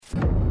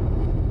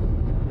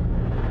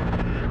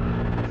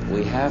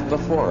We have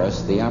before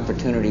us the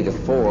opportunity to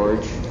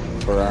forge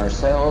for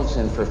ourselves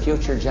and for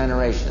future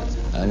generations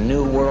a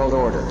new world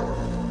order.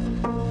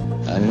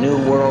 A new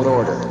world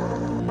order.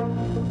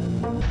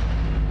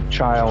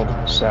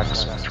 Child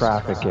sex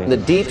trafficking. The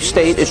deep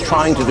state is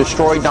trying to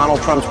destroy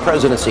Donald Trump's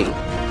presidency.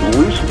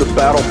 Loose the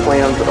battle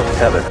plans of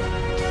heaven.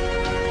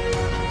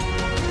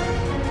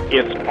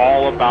 It's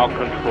all about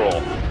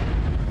control.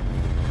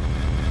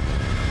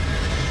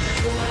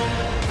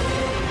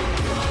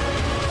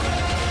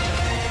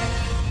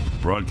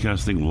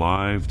 Broadcasting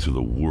live to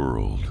the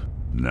world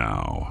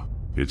now.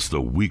 It's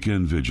the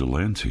Weekend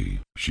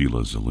Vigilante,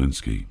 Sheila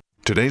Zilinsky.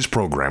 Today's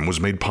program was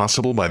made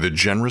possible by the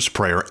generous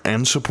prayer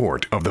and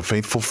support of the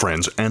faithful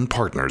friends and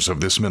partners of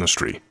this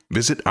ministry.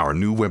 Visit our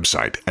new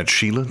website at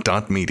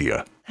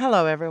sheila.media.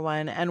 Hello,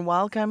 everyone, and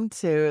welcome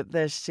to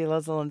the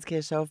Sheila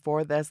Zilinsky Show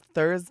for this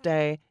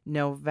Thursday,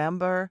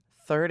 November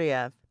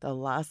 30th, the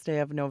last day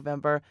of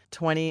November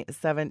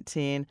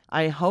 2017.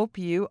 I hope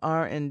you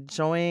are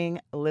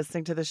enjoying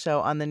listening to the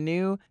show on the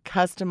new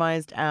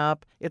customized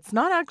app. It's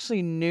not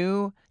actually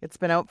new. It's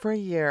been out for a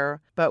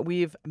year, but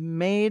we've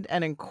made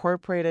and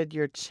incorporated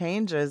your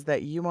changes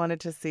that you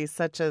wanted to see,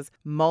 such as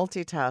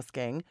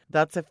multitasking.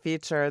 That's a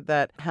feature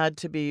that had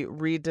to be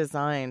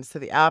redesigned. So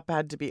the app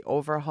had to be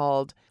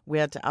overhauled. We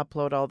had to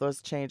upload all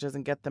those changes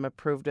and get them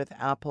approved with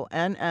Apple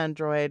and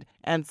Android.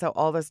 And so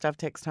all this stuff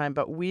takes time,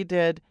 but we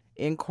did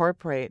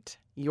incorporate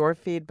your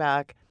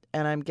feedback,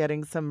 and I'm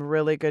getting some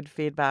really good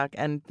feedback.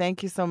 And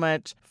thank you so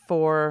much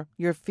for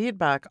your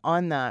feedback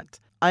on that.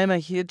 I'm a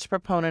huge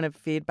proponent of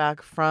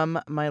feedback from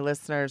my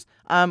listeners.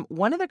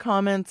 One of the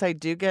comments I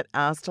do get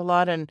asked a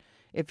lot, and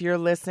if you're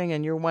listening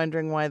and you're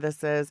wondering why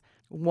this is,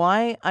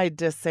 why I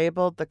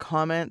disabled the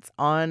comments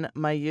on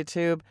my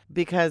YouTube,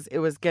 because it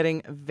was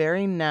getting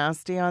very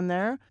nasty on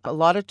there. A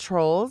lot of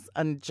trolls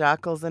and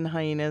jackals and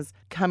hyenas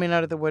coming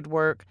out of the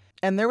woodwork.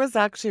 And there was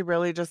actually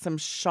really just some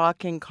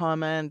shocking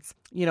comments,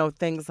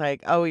 things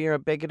like, oh, you're a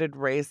bigoted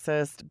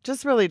racist,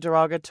 just really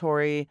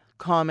derogatory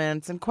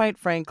comments. And quite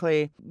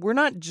frankly, we're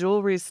not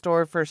jewelry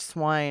store for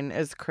swine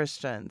as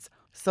Christians.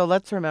 So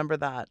let's remember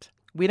that.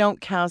 We don't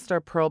cast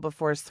our pearl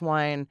before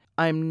swine.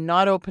 I'm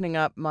not opening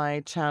up my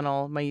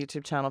channel, my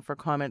YouTube channel, for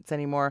comments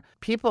anymore.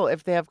 People,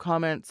 if they have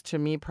comments to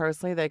me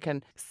personally, they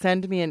can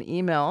send me an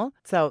email.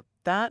 So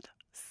that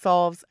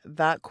solves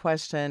that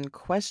question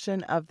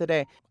of the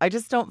day. I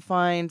just don't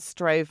find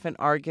strife and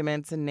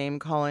arguments and name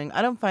calling.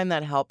 I don't find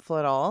that helpful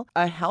at all.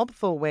 A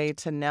helpful way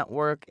to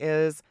network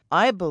is,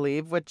 I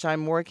believe, which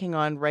I'm working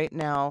on right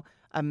now,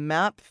 a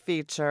map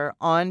feature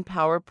on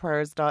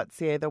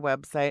powerprayers.ca, the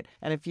website.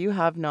 And if you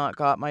have not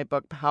got my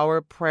book,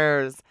 Power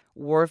Prayers,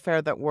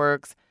 Warfare That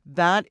Works,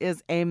 that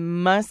is a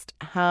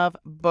must-have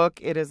book.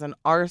 It is an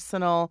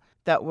arsenal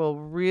that will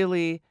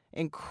really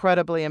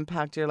incredibly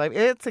impact your life.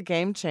 It's a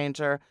game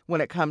changer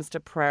when it comes to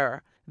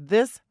prayer.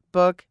 This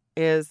book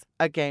is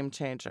a game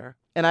changer.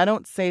 And I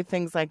don't say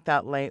things like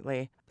that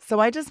lightly. So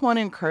I just want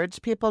to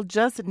encourage people,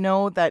 just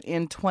know that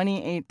in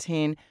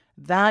 2018,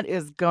 that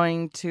is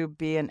going to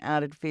be an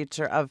added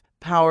feature of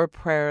Power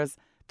Prayers,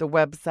 the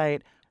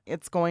website.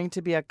 It's going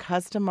to be a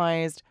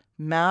customized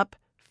map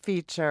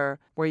feature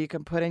where you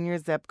can put in your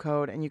zip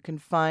code and you can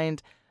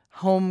find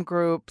home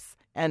groups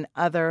and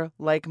other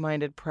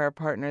like-minded prayer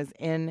partners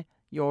in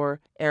your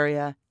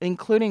area,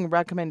 including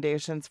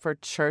recommendations for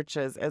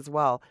churches as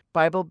well.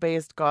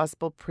 Bible-based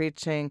gospel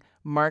preaching,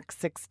 Mark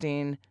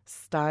 16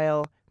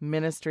 style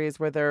ministries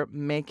where they're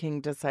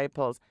making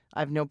disciples.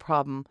 I have no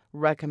problem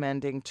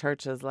recommending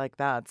churches like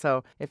that.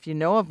 So if you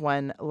know of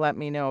one, let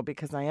me know,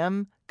 because I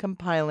am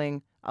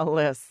compiling a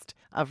list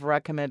of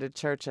recommended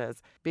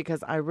churches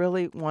because I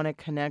really want to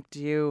connect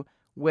you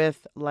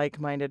with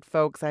like-minded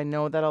folks. I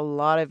know that a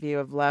lot of you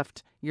have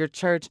left your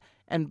church.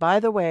 And by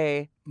the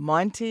way,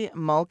 Monty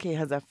Mulkey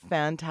has a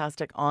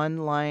fantastic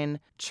online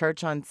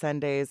church on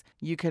Sundays.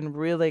 You can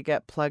really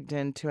get plugged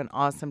into an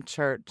awesome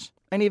church.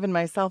 And even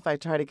myself, I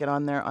try to get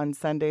on there on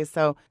Sundays.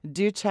 So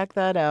do check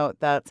that out.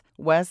 That's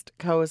West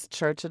Coast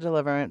Church of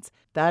Deliverance.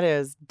 That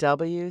is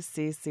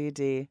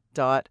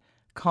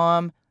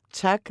WCCD.com.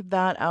 Check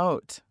that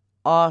out.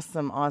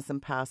 Awesome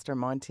Pastor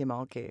Monty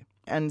Mulkey.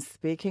 And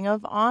speaking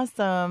of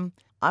awesome,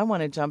 I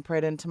want to jump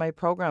right into my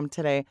program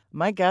today.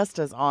 My guest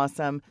is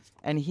awesome,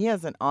 and he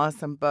has an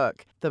awesome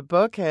book. The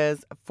book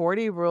is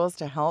 40 Rules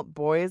to Help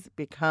Boys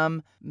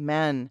Become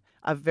Men.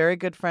 A very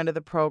good friend of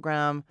the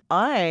program.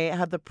 I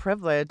had the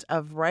privilege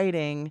of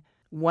writing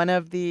one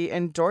of the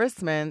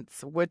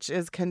endorsements, which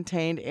is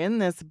contained in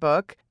this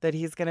book that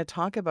he's going to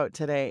talk about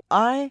today.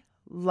 I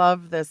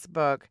love this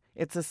book.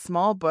 It's a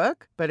small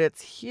book, but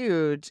it's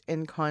huge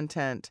in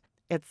content.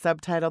 It's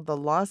subtitled The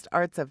Lost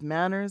Arts of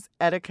Manners,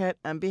 Etiquette,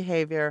 and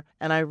Behavior,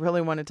 and I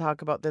really want to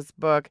talk about this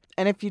book.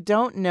 And if you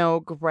don't know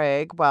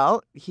Greg,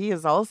 well, he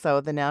is also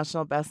the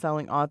national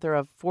best-selling author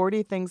of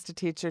 40 Things to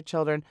Teach Your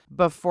Children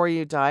Before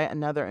You Die,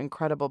 another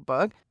incredible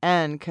book,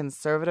 and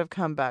Conservative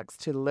Comebacks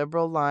to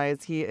Liberal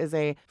Lies. He is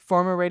a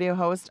former radio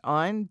host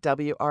on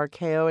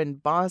WRKO in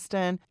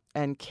Boston,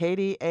 and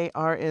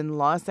KDAR in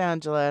Los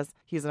Angeles.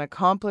 He's an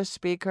accomplished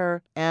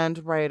speaker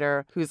and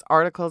writer whose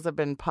articles have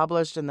been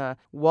published in the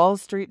Wall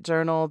Street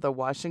Journal, the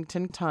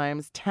Washington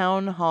Times,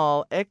 Town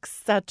Hall,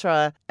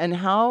 etc. And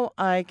how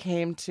I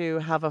came to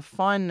have a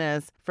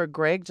fondness for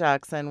Greg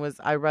Jackson was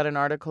I read an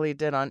article he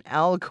did on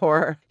Al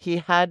Gore. He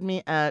had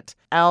me at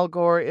Al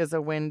Gore is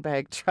a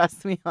windbag.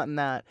 Trust me on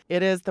that.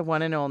 It is the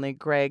one and only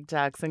Greg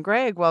Jackson.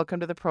 Greg, welcome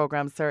to the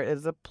program, sir. It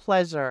is a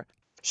pleasure.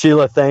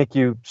 Sheila, thank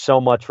you so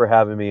much for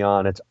having me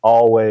on. It's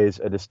always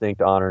a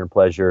distinct honor and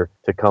pleasure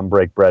to come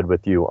break bread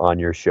with you on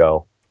your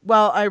show.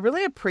 Well, I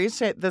really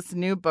appreciate this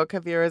new book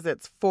of yours.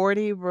 It's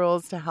 40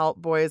 Rules to Help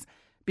Boys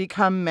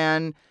Become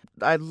Men.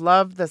 I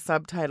love the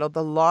subtitle,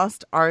 The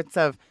Lost Arts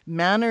of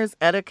Manners,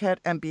 Etiquette,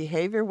 and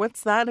Behavior.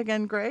 What's that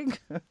again, Greg?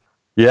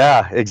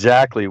 Yeah,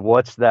 exactly.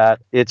 What's that?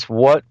 It's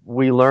what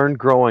we learned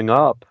growing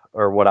up,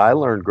 or what I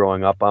learned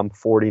growing up. I'm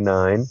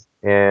 49,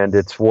 and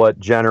it's what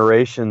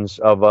generations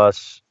of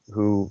us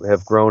who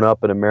have grown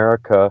up in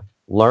America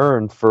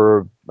learned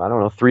for,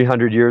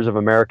 300 years of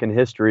American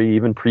history,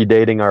 even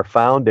predating our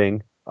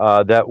founding,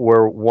 that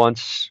were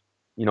once,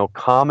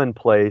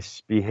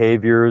 commonplace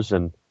behaviors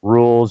and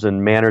rules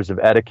and manners of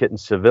etiquette and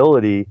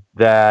civility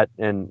that,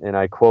 and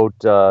I quote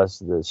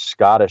the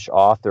Scottish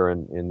author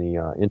in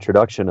the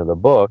introduction of the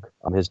book,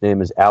 his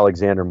name is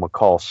Alexander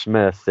McCall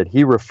Smith, that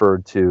he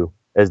referred to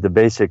as the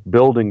basic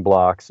building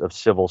blocks of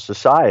civil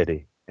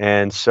society.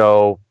 And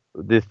so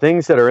the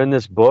things that are in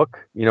this book,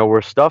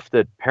 were stuff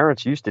that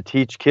parents used to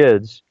teach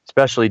kids,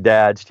 especially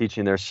dads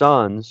teaching their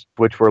sons,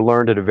 which were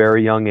learned at a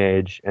very young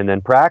age and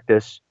then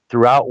practiced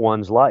throughout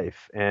one's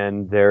life.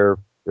 And they're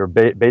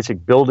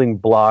basic building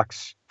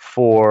blocks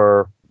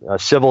for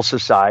civil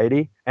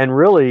society and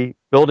really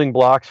building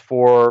blocks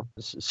for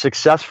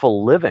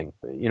successful living,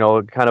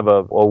 kind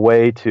of a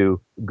way to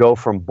go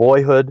from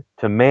boyhood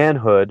to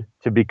manhood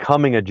to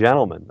becoming a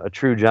gentleman, a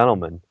true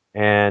gentleman.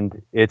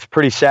 And it's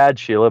pretty sad,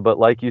 Sheila, but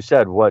like you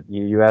said, what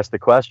you asked the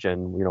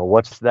question,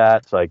 what's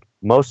that? It's like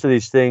most of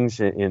these things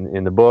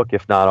in the book,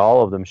 if not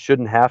all of them,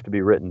 shouldn't have to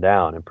be written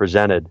down and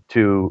presented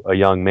to a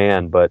young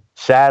man. But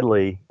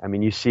sadly,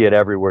 you see it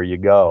everywhere you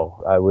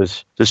go. I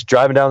was just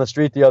driving down the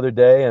street the other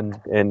day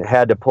and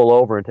had to pull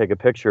over and take a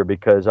picture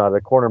because out of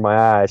the corner of my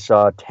eye, I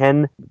saw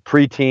 10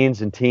 preteens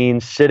and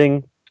teens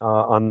sitting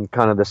on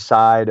kind of the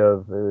side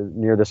of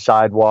near the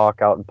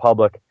sidewalk out in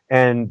public.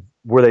 And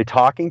were they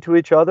talking to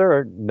each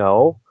other?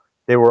 No.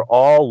 They were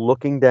all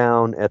looking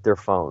down at their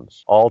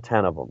phones, all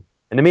 10 of them.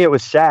 And to me, it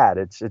was sad.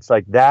 It's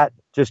like that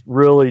just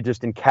really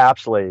just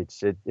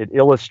encapsulates, it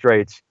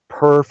illustrates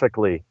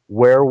perfectly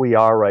where we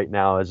are right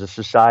now as a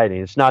society.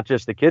 It's not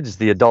just the kids, it's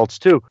the adults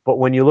too. But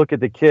when you look at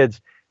the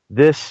kids,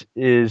 this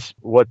is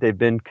what they've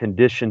been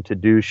conditioned to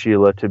do,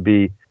 Sheila, to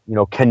be,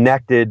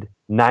 connected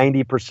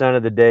 90%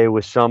 of the day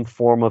with some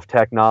form of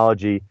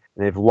technology.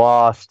 And they've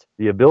lost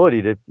the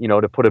ability to,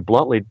 to put it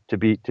bluntly, to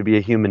be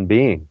a human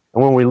being.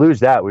 And when we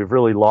lose that, we've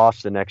really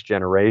lost the next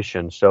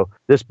generation. So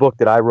this book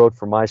that I wrote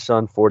for my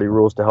son, 40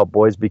 Rules to Help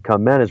Boys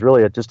Become Men, is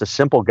really just a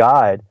simple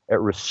guide at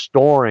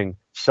restoring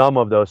some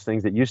of those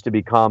things that used to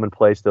be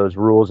commonplace, those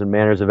rules and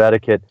manners of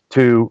etiquette,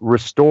 to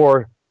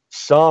restore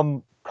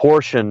some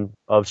portion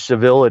of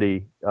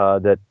civility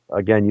that,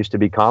 again, used to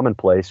be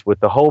commonplace, with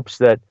the hopes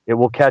that it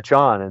will catch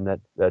on and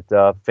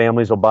that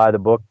families will buy the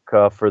book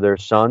for their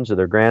sons or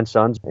their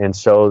grandsons, and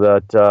so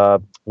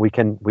that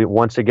we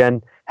once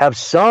again have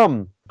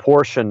some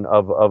portion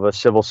of a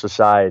civil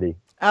society.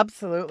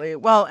 Absolutely.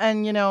 Well,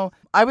 and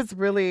I was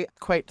really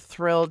quite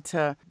thrilled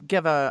to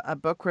give a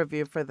book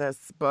review for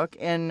this book.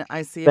 And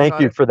I see. Thank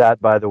you for that,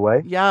 by the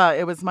way. Yeah,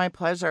 it was my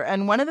pleasure.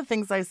 And one of the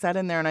things I said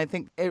in there, and I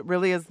think it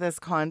really is this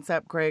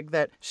concept, Greg,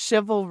 that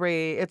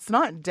chivalry, it's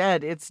not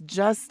dead. It's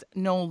just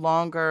no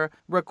longer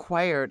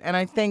required. And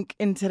I think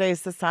in today's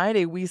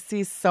society, we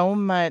see so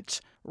much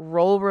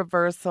role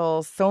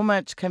reversal, so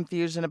much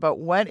confusion about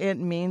what it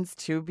means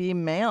to be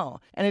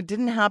male. And it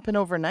didn't happen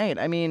overnight.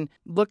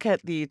 Look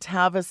at the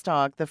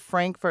Tavistock, the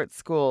Frankfurt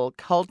School,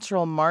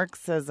 cultural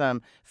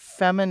Marxism,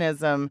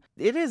 feminism.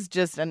 It is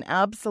just an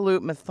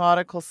absolute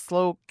methodical,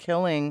 slow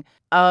killing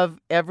of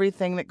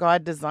everything that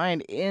God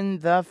designed in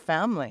the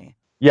family.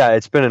 Yeah,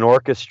 it's been an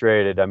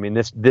orchestrated.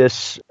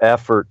 This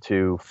effort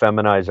to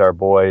feminize our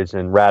boys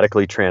and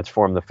radically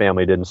transform the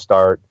family didn't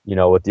start,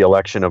 with the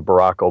election of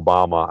Barack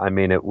Obama.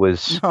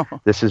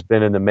 This has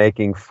been in the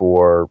making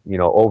for,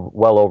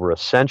 well over a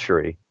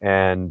century.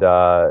 And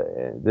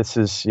this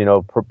is,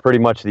 pretty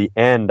much the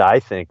end, I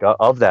think,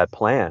 of that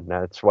plan.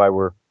 That's why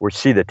we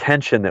see the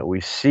tension that we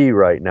see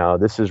right now.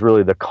 This is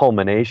really the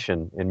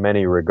culmination in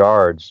many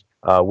regards,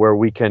 where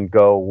we can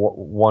go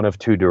one of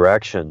two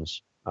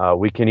directions.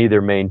 We can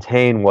either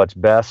maintain what's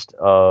best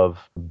of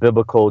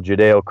biblical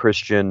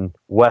Judeo-Christian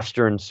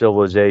Western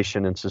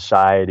civilization and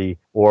society,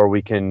 or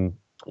we can,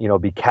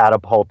 be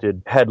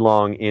catapulted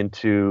headlong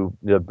into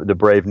the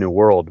brave new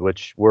world,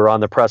 which we're on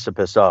the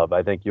precipice of.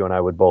 I think you and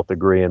I would both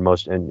agree, and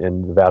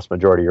the vast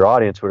majority of your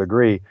audience would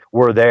agree,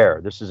 we're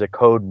there. This is a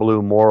code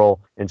blue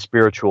moral and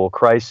spiritual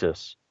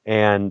crisis.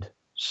 And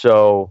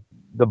so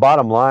the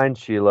bottom line,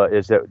 Sheila,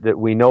 is that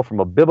we know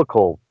from a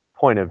biblical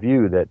point of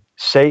view that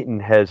Satan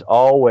has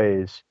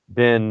always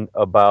been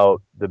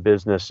about the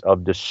business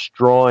of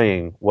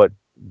destroying what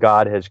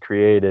God has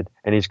created,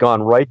 and he's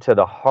gone right to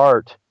the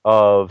heart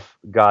of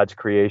God's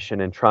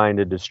creation and trying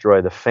to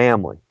destroy the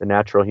family, the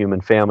natural human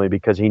family,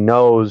 because he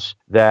knows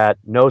that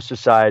no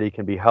society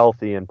can be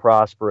healthy and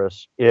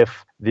prosperous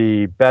if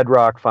the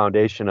bedrock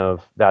foundation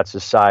of that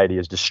society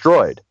is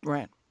destroyed.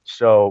 Right.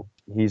 So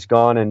he's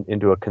gone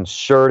into a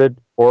concerted,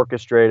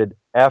 orchestrated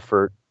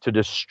effort to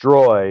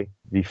destroy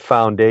the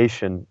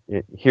foundation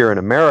here in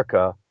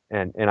America,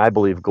 and I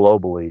believe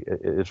globally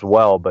as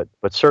well, but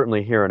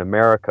certainly here in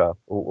America,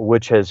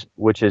 which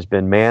has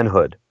been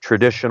manhood,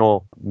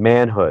 traditional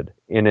manhood,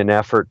 in an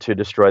effort to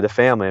destroy the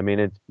family. I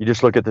mean, you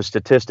just look at the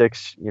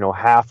statistics.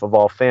 Half of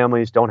all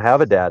families don't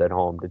have a dad at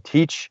home to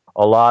teach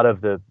a lot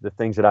of the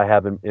things that I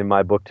have in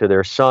my book to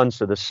their sons.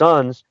 So the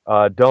sons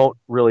don't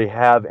really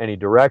have any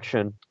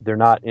direction. They're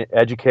not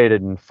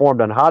educated and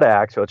informed on how to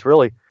act. So it's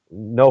really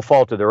no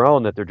fault of their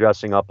own that they're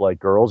dressing up like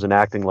girls and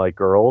acting like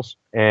girls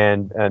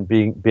and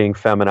being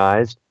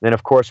feminized. Then,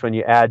 of course, when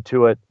you add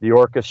to it the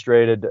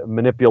orchestrated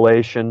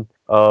manipulation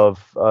of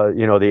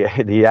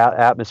the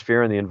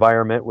atmosphere and the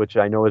environment, which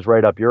I know is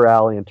right up your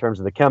alley in terms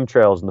of the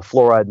chemtrails and the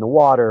fluoride in the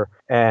water,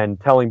 and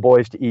telling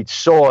boys to eat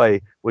soy,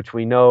 which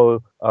we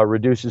know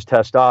reduces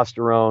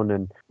testosterone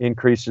and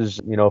increases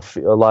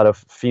a lot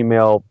of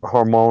female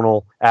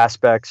hormonal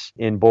aspects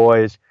in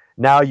boys.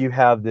 Now you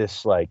have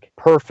this like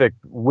perfect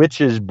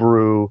witch's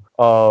brew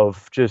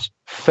of just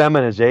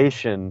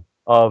feminization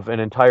of an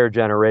entire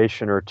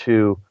generation or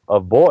two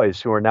of boys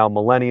who are now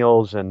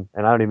millennials, and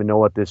I don't even know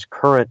what this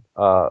current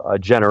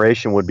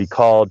generation would be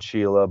called,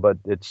 Sheila, but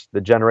it's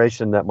the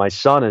generation that my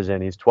son is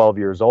in. He's 12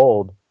 years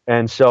old.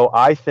 And so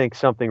I think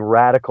something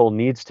radical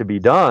needs to be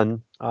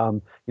done.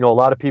 A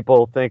lot of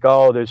people think,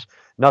 oh, there's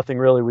nothing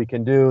really we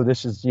can do.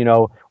 This is,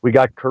 we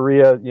got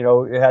Korea,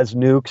 it has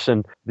nukes,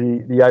 and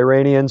the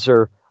Iranians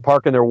are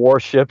parking their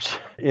warships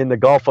in the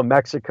Gulf of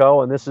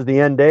Mexico, and this is the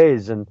end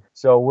days. And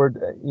so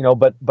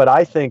but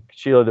I think,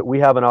 Sheila, that we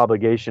have an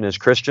obligation as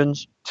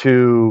Christians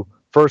to,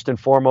 first and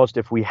foremost,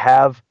 if we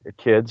have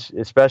kids,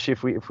 especially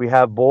if we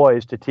have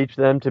boys, to teach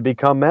them to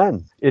become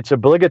men. It's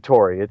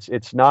obligatory.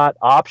 It's not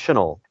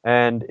optional.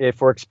 And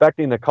if we're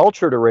expecting the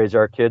culture to raise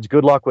our kids,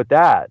 good luck with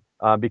that.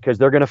 Because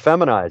they're going to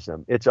feminize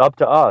them. It's up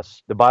to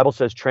us. The Bible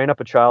says, train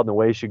up a child in the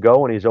way he should go.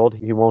 When he's old,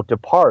 he won't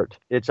depart.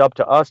 It's up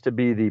to us to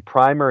be the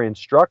primary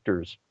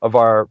instructors of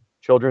our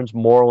children's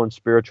moral and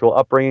spiritual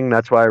upbringing.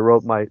 That's why I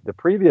wrote the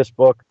previous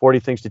book,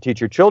 40 Things to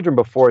Teach Your Children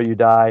Before You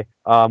Die,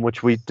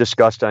 which we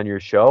discussed on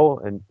your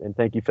show, and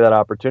thank you for that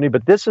opportunity.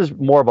 But this is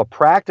more of a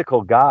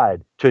practical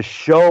guide to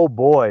show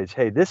boys,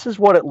 hey, this is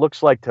what it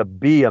looks like to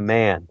be a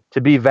man,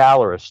 to be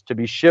valorous, to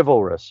be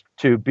chivalrous,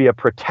 to be a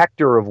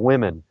protector of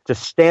women, to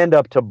stand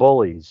up to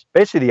bullies.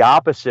 Basically the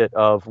opposite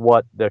of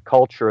what the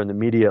culture and the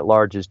media at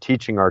large is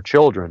teaching our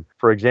children.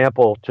 For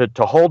example,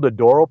 to hold the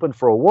door open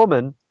for a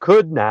woman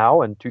could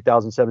now, in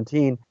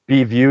 2017,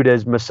 be viewed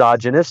as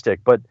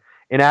misogynistic. But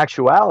in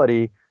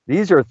actuality,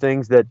 these are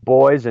things that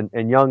boys and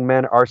young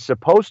men are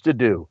supposed to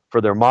do for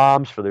their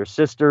moms, for their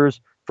sisters,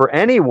 for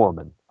any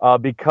woman,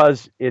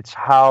 because it's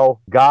how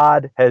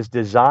God has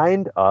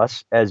designed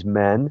us as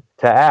men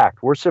to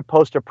act. We're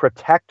supposed to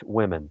protect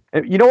women.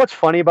 And you know what's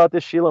funny about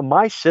this, Sheila?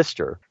 My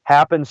sister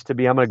happens to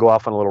be, I'm going to go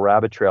off on a little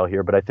rabbit trail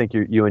here, but I think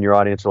you and your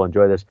audience will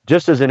enjoy this.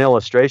 Just as an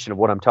illustration of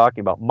what I'm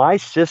talking about, my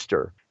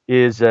sister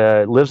lives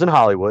in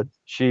Hollywood.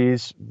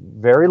 She's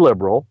very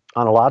liberal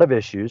on a lot of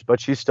issues, but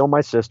she's still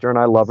my sister, and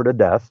I love her to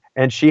death.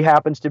 And she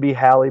happens to be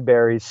Halle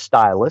Berry's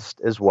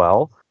stylist as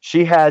well.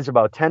 She has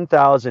about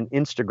 10,000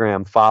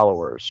 Instagram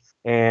followers,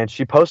 and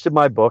she posted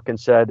my book and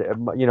said,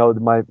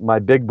 my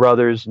big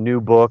brother's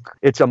new book,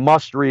 it's a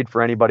must read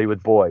for anybody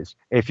with boys.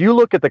 If you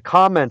look at the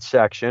comments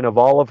section of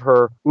all of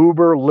her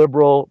uber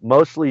liberal,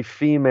 mostly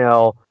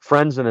female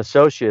friends and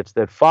associates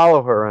that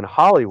follow her in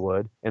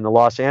Hollywood, in the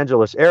Los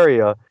Angeles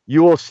area,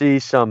 you will see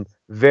some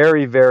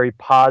very, very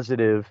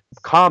positive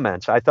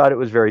comments. I thought it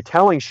was very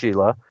telling,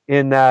 Sheila,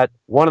 in that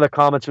one of the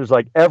comments was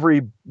like,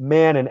 every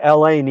man in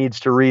LA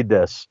needs to read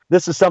this.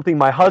 This is something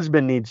my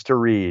husband needs to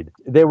read.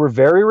 They were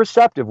very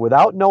receptive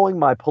without knowing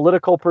my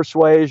political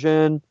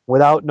persuasion,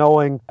 without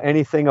knowing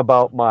anything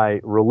about my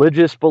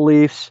religious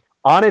beliefs.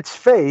 On its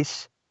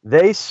face,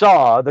 they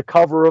saw the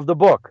cover of the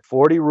book,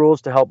 40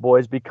 Rules to Help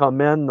Boys Become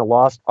Men, The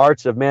Lost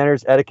Arts of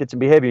Manners, Etiquettes, and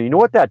Behavior. You know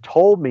what that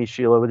told me,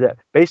 Sheila, was that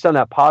based on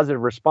that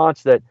positive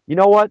response that, you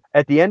know what,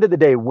 at the end of the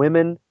day,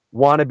 women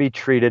want to be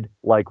treated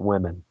like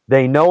women.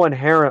 They know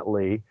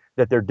inherently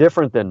that they're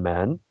different than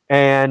men,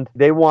 and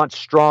they want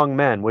strong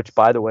men, which,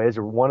 by the way, is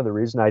one of the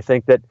reasons I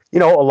think that, a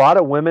lot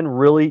of women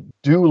really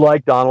do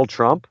like Donald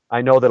Trump.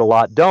 I know that a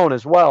lot don't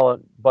as well,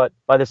 but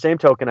by the same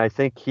token, I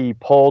think he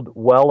polled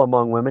well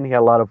among women. He had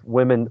a lot of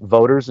women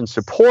voters and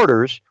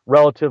supporters,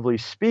 relatively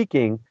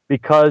speaking,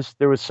 because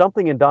there was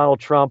something in Donald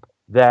Trump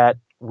that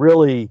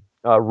really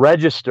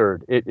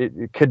registered.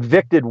 It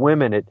convicted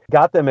women. It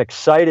got them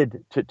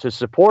excited to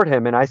support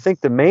him. And I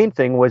think the main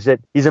thing was that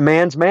he's a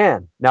man's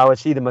man. Now,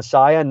 is he the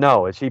Messiah?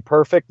 No. Is he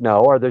perfect?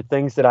 No. Are there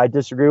things that I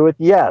disagree with?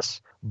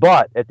 Yes.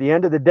 But at the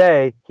end of the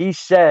day, he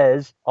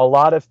says a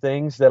lot of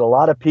things that a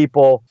lot of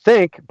people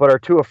think but are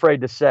too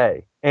afraid to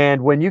say.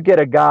 And when you get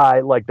a guy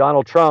like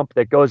Donald Trump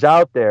that goes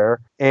out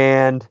there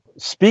and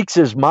speaks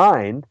his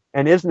mind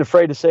and isn't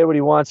afraid to say what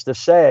he wants to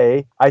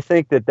say, I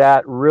think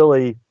that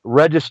really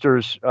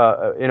registers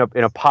in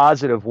a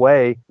positive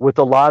way with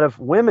a lot of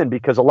women,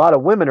 because a lot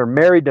of women are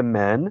married to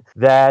men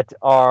that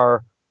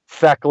are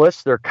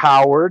feckless, they're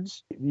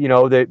cowards.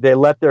 They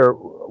let their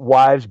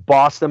wives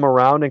boss them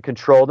around and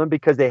control them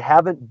because they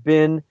haven't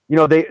been,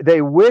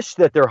 they wish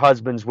that their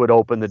husbands would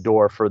open the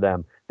door for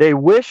them. They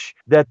wish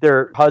that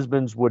their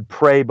husbands would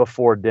pray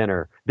before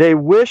dinner. They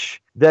wish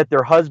that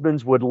their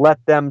husbands would let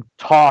them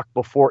talk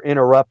before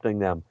interrupting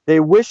them. They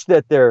wish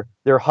that their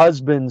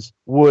husbands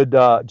would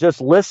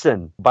just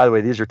listen. By the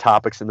way, these are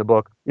topics in the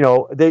book.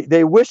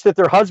 They wish that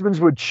their husbands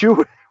would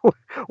chew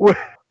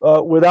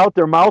without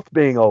their mouth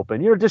being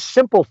open. Just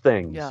simple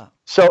things. Yeah.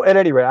 So at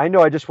any rate, I know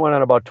I just went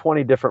on about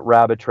 20 different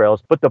rabbit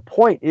trails, but the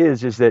point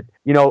is that,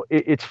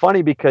 it's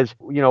funny because,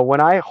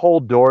 when I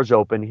hold doors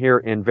open here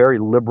in very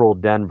liberal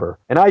Denver,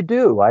 and I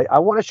do, I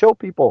want to show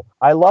people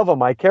I love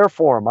them, I care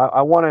for them,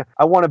 I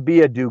want to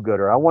be a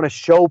do-gooder. I want to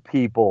show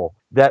people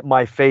that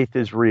my faith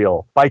is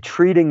real by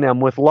treating them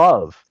with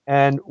love.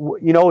 And,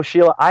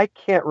 Sheila, I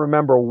can't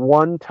remember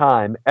one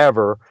time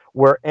ever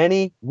where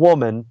any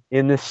woman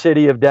in the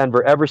city of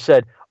Denver ever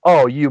said,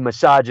 "Oh, you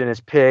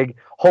misogynist pig,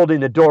 holding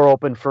the door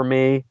open for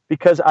me,"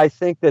 because I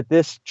think that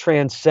this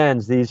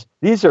transcends these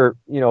are,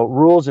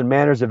 rules and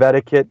manners of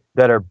etiquette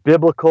that are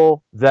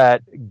biblical,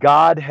 that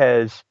God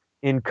has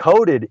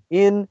encoded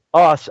in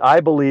us, I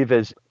believe,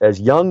 as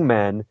young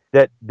men,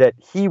 that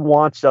he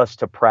wants us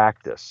to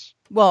practice.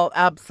 Well,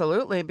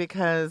 absolutely,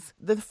 because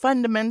the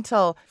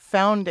fundamental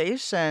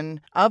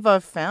foundation of a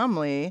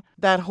family,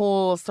 that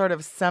whole sort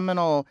of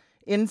seminal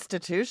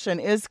institution,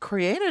 is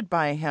created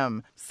by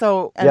him.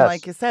 So, and yes,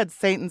 like you said,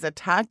 Satan's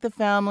attacked the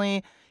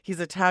family.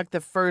 He's attacked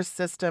the first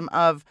system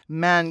of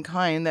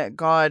mankind that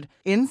God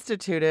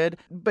instituted.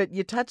 But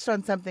you touched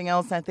on something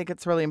else, and I think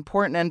it's really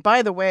important. And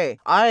by the way,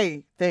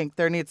 I think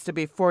there needs to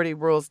be 40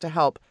 rules to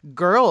help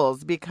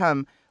girls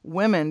become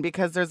women,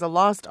 because there's a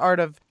lost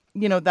art of,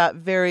 that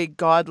very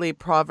godly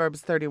Proverbs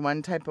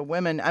 31 type of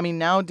women. I mean,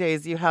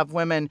 nowadays you have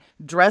women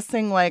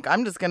dressing like,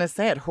 I'm just going to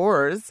say it,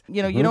 whores.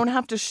 You don't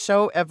have to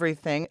show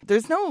everything.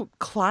 There's no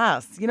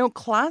class.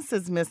 Class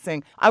is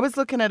missing. I was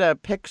looking at a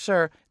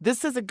picture.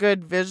 This is a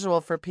good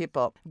visual for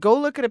people. Go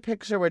look at a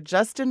picture where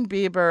Justin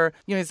Bieber,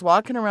 he's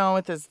walking around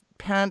with his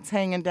pants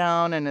hanging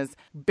down and his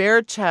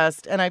bare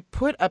chest, and I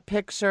put a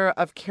picture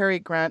of Cary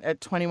Grant at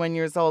 21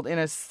 years old in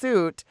a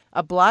suit,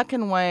 a black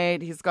and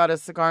white. He's got a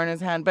cigar in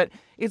his hand, but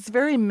it's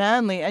very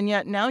manly, and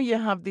yet now you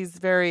have these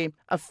very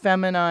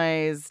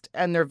effeminized,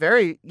 and they're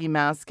very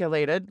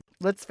emasculated.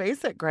 Let's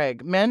face it,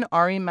 Greg, men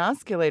are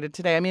emasculated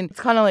today. I mean, it's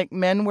kind of like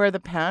men wear the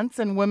pants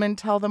and women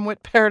tell them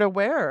what pair to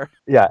wear.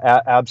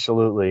 Yeah,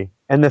 absolutely.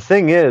 And the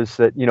thing is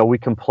that, we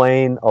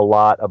complain a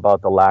lot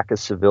about the lack of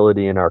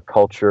civility in our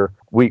culture.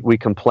 We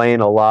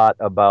complain a lot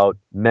about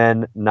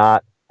men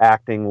not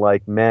acting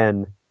like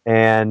men.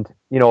 And,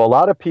 a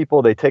lot of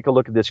people, they take a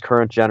look at this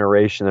current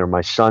generation. They're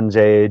my son's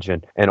age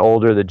and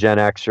older, the Gen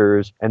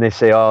Xers, and they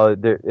say, oh,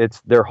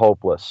 they're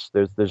hopeless.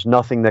 There's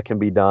nothing that can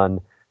be done.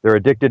 They're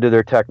addicted to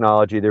their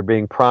technology. They're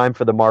being primed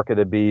for the mark of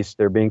the beast.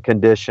 They're being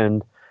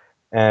conditioned.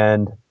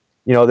 And,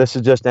 this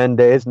is just end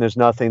days, and there's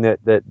nothing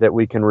that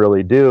we can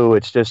really do.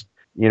 It's just,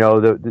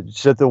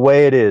 the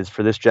way it is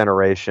for this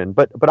generation.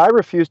 But I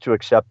refuse to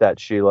accept that,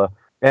 Sheila.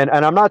 And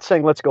I'm not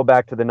saying let's go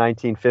back to the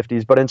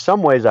 1950s, but in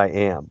some ways I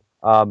am.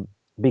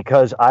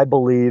 Because I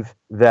believe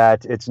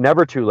that it's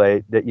never too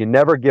late, that you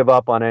never give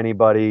up on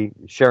anybody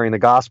sharing the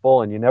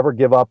gospel, and you never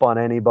give up on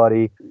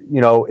anybody,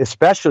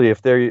 especially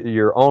if they're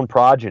your own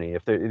progeny,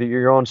 if they're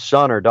your own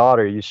son or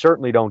daughter. You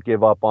certainly don't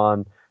give up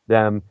on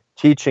them,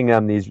 teaching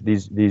them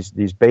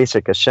these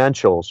basic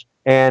essentials.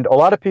 And a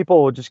lot of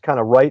people will just kind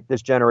of write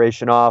this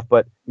generation off.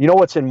 But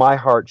what's in my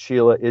heart,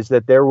 Sheila, is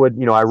that there would,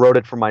 I wrote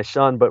it for my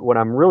son, but what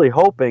I'm really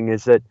hoping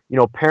is that,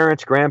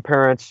 parents,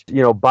 grandparents,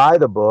 buy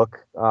the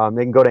book.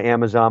 They can go to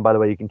Amazon, by the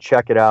way. You can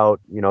check it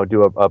out,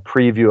 do a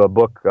preview, a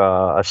book,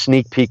 a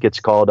sneak peek, it's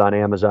called, on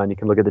Amazon. You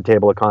can look at the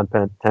table of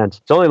contents.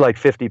 It's only like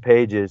 50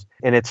 pages,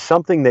 and it's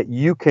something that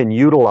you can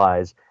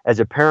utilize as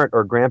a parent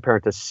or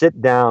grandparent to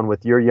sit down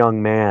with your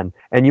young man.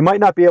 And you might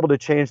not be able to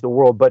change the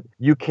world, but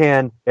you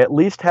can at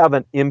least have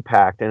an impact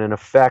and an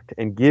effect,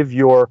 and give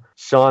your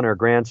son or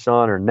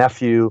grandson or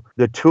nephew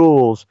the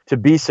tools to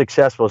be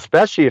successful,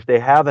 especially if they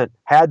haven't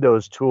had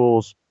those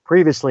tools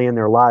previously in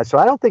their lives. So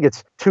I don't think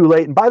it's too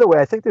late. And by the way,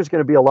 I think there's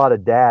going to be a lot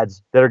of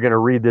dads that are going to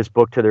read this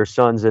book to their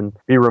sons and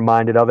be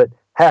reminded of it.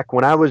 Heck,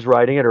 when I was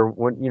writing it, or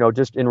when,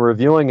 just in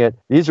reviewing it,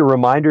 these are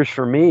reminders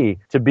for me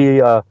to be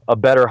a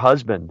better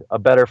husband, a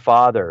better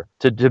father,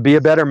 to be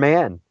a better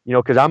man,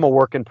 because I'm a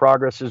work in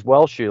progress as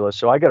well, Sheila.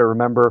 So I got to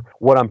remember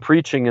what I'm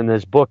preaching in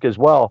this book as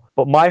well.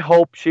 But my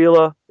hope,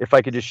 Sheila, if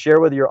I could just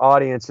share with your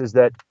audience, is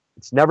that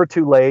it's never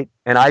too late.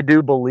 And I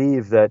do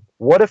believe that,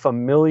 what if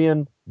 1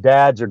 million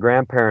dads or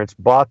grandparents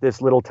bought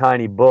this little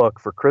tiny book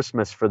for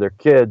Christmas for their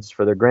kids,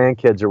 for their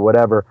grandkids or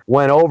whatever,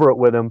 went over it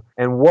with them.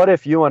 And what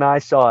if you and I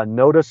saw a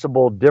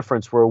noticeable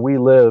difference where we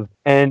live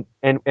and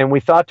we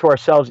thought to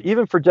ourselves,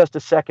 even for just a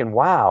second,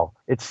 wow,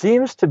 it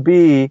seems to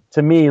be,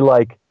 to me,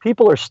 like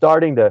people are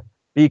starting to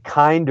be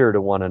kinder to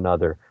one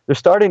another. They're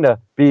starting to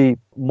be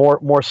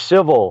more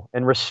civil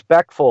and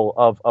respectful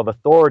of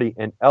authority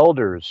and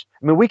elders.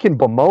 I mean, we can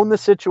bemoan the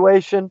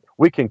situation,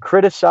 we can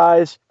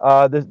criticize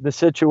the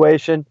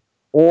situation,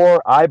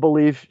 or I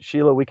believe,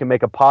 Sheila, we can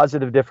make a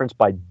positive difference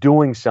by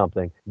doing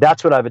something.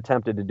 That's what I've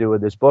attempted to do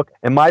with this book.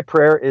 And my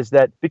prayer is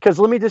that, because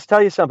let me just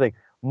tell you something,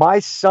 my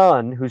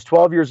son, who's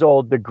 12 years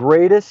old, the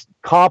greatest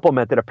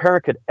compliment that a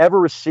parent could ever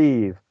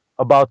receive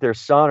about their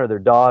son or their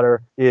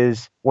daughter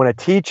is when a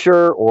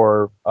teacher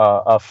or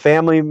a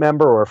family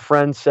member or a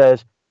friend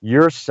says,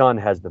 your son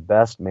has the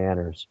best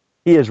manners.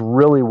 He is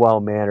really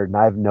well-mannered, and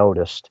I've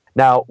noticed.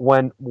 Now,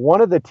 when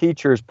one of the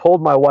teachers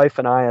pulled my wife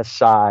and I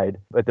aside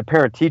at the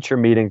parent-teacher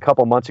meeting a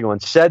couple months ago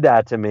and said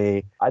that to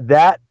me,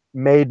 that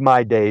made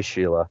my day,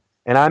 Sheila.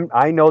 And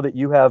I know that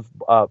you have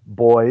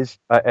boys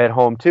at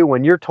home too.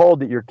 When you're told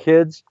that your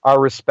kids are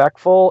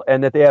respectful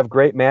and that they have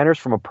great manners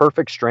from a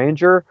perfect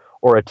stranger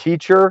or a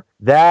teacher,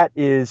 that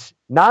is,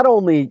 not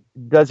only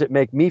does it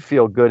make me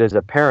feel good as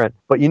a parent,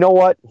 but you know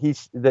what?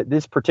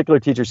 This particular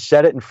teacher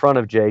said it in front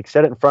of Jake,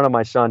 said it in front of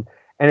my son,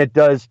 and it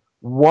does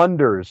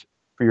wonders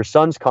for your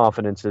son's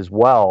confidence as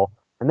well.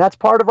 And that's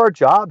part of our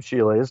job,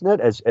 Sheila, isn't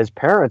it? As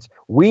parents,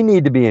 we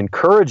need to be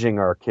encouraging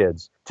our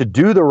kids to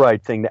do the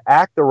right thing, to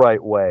act the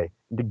right way,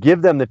 to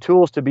give them the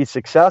tools to be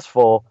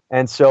successful.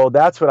 And so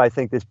that's what I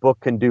think this book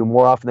can do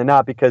more often than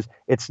not, because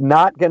it's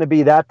not going to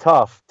be that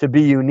tough to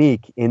be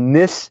unique in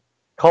this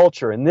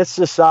culture, in this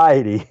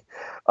society,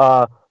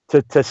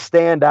 to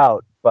stand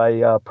out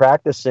by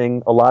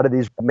practicing a lot of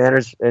these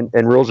manners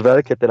and rules of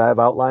etiquette that I've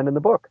outlined in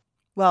the book.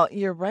 Well,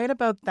 you're right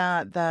about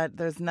that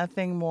there's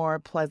nothing more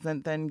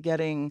pleasant than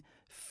getting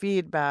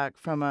feedback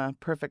from a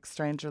perfect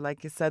stranger.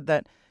 Like you said,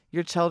 that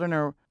your children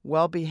are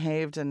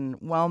well-behaved and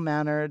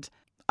well-mannered.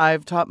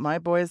 I've taught my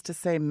boys to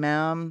say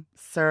ma'am,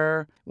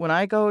 sir. When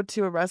I go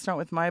to a restaurant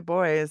with my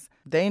boys,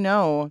 they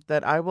know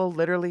that I will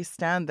literally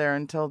stand there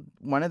until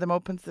one of them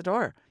opens the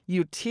door.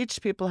 You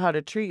teach people how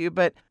to treat you,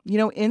 but,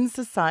 in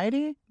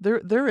society,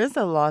 there is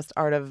a lost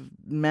art of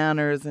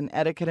manners and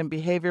etiquette and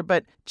behavior,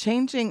 but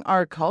changing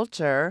our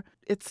culture,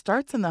 it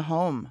starts in the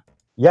home.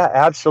 Yeah,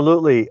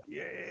 absolutely.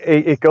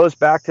 It goes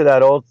back to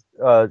that old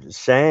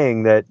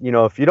saying that,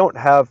 if you don't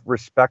have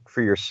respect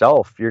for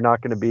yourself, you're not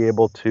going to be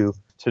able to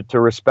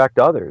respect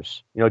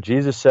others.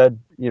 Jesus said,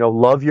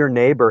 love your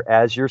neighbor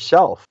as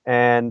yourself.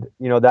 And,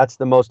 that's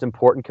the most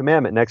important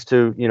commandment next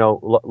to,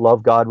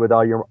 love God with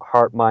all your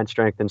heart, mind,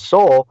 strength, and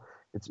soul.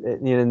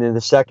 And then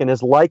the second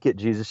is like it.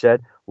 Jesus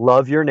said,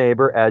 love your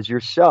neighbor as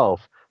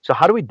yourself. So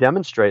how do we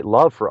demonstrate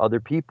love for other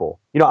people?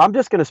 I'm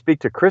just going to speak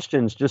to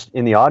Christians just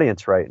in the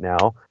audience right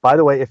now. By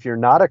the way, if you're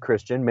not a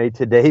Christian, may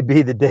today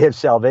be the day of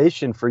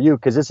salvation for you,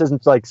 because this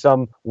isn't like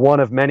some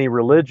one of many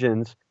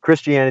religions.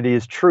 Christianity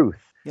is truth.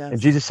 Yes.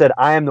 And Jesus said,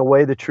 I am the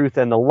way, the truth,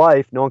 and the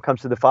life. No one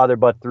comes to the Father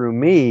but through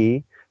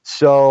me.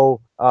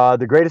 So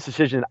the greatest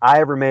decision I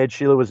ever made,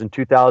 Sheila, was in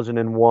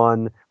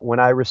 2001 when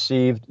I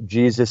received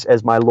Jesus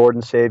as my Lord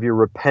and Savior,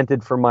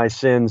 repented for my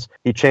sins.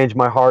 He changed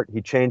my heart.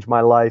 He changed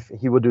my life.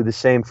 He will do the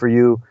same for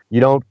you. You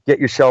don't get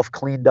yourself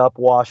cleaned up,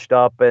 washed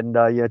up, and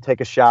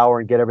take a shower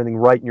and get everything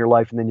right in your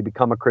life, and then you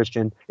become a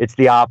Christian. It's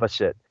the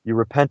opposite. You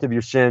repent of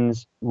your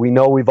sins. We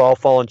know we've all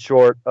fallen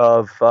short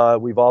of,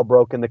 we've all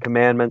broken the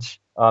commandments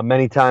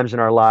many times in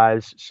our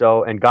lives.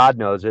 So, and God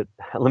knows it.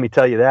 Let me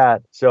tell you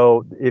that.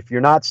 So if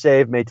you're not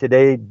saved, may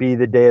today be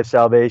the day of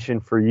salvation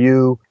for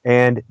you.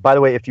 And by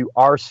the way, if you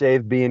are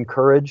saved, be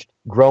encouraged,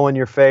 grow in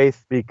your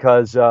faith,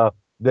 because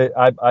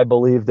I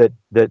believe that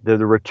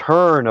the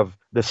return of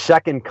the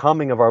second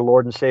coming of our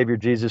Lord and Savior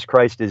Jesus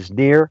Christ is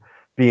near.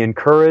 Be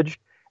encouraged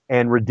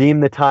and redeem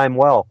the time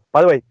well.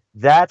 By the way,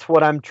 that's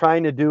what I'm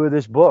trying to do with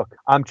this book.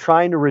 I'm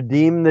trying to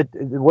redeem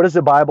what does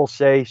the Bible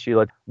say,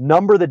 Sheila?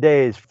 Number the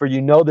days, for you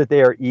know that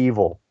they are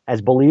evil.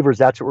 As believers,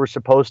 that's what we're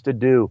supposed to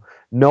do,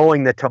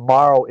 knowing that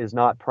tomorrow is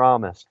not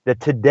promised, that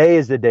today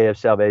is the day of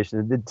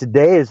salvation, that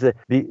today is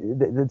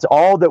it's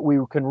all that we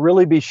can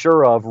really be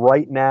sure of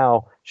right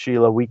now,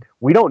 Sheila. We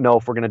don't know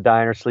if we're going to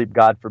die in our sleep,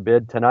 God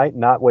forbid, tonight, and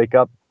not wake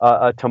up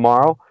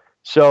tomorrow.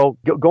 So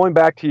going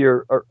back to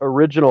your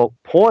original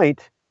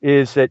point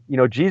is that,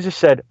 Jesus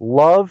said,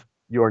 love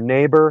your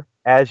neighbor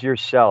as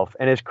yourself.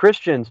 And as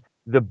Christians,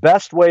 the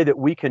best way that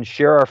we can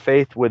share our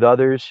faith with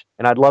others,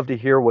 and I'd love to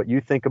hear what you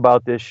think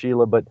about this,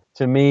 Sheila, but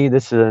to me,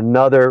 this is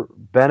another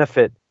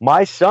benefit.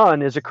 My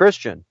son is a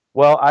Christian.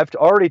 Well, I've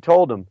already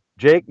told him,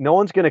 Jake, no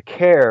one's going to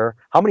care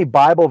how many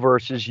Bible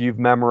verses you've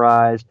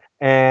memorized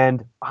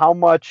and how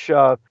much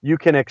you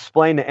can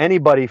explain to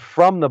anybody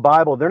from the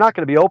Bible. They're not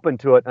going to be open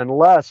to it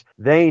unless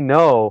they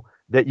know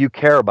that you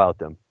care about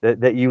them,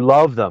 that you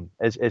love them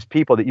as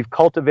people, that you've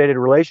cultivated a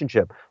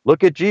relationship.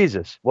 Look at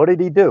Jesus. What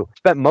did he do?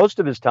 Spent most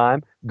of his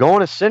time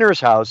going to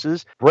sinners'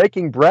 houses,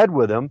 breaking bread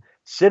with them,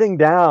 sitting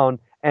down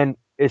and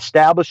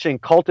establishing,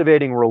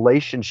 cultivating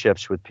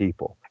relationships with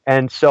people.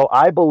 And so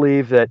I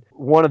believe that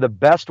one of the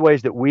best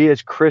ways that we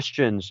as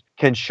Christians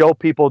can show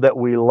people that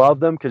we love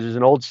them, because there's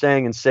an old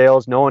saying in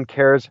sales, no one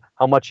cares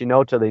how much you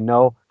know till they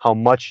know how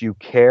much you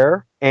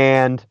care.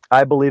 And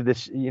I believe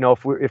this,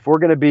 if we're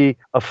going to be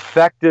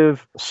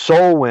effective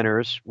soul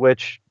winners,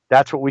 which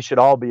that's what we should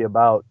all be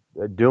about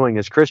doing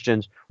as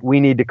Christians, we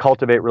need to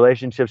cultivate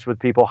relationships with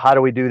people. How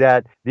do we do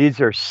that? These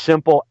are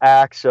simple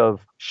acts of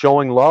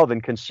showing love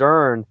and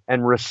concern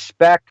and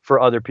respect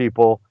for other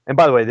people. And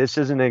by the way, this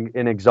isn't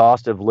an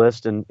exhaustive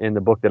list in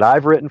the book that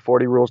I've written,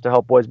 40 Rules to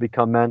Help Boys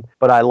Become Men,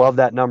 but I love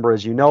that number.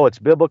 As you know, it's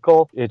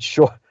biblical. It's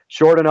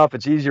short enough,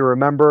 it's easy to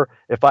remember.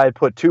 If I had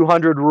put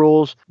 200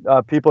 rules,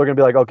 people are going to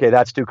be like, okay,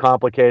 that's too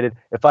complicated.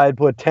 If I had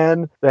put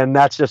 10, then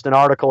that's just an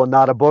article and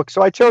not a book.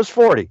 So I chose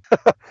 40.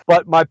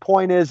 But my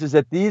point is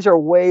that these are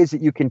ways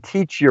that you can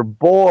teach your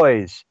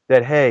boys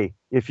that, hey,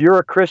 if you're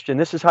a Christian,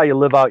 this is how you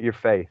live out your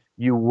faith.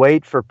 You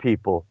wait for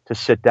people to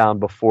sit down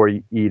before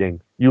eating.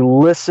 You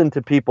listen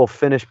to people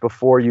finish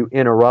before you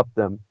interrupt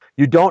them.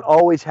 You don't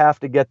always have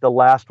to get the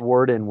last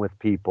word in with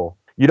people.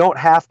 You don't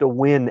have to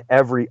win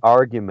every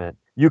argument.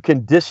 You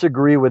can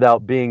disagree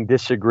without being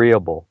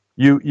disagreeable.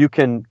 You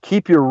can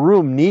keep your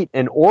room neat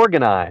and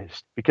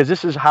organized, because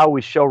this is how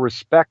we show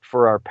respect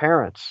for our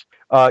parents.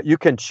 You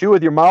can chew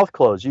with your mouth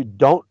closed. You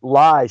don't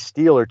lie,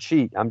 steal, or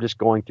cheat. I'm just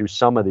going through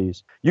some of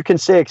these. You can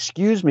say,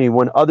 excuse me,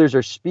 when others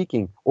are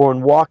speaking or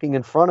when walking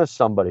in front of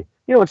somebody.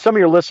 And some of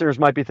your listeners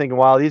might be thinking,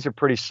 wow, these are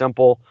pretty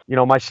simple.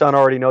 My son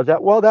already knows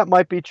that. Well, that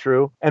might be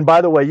true. And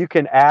by the way, you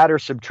can add or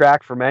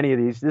subtract from any of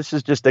these. This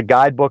is just a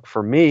guidebook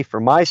for me, for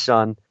my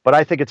son, but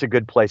I think it's a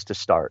good place to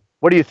start.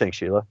 What do you think,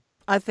 Sheila?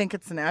 I think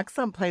it's an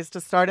excellent place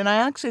to start. And I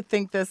actually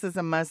think this is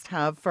a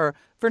must-have for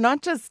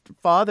not just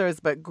fathers,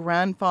 but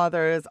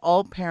grandfathers,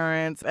 all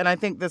parents. And I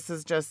think this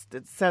is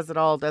it says it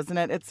all, doesn't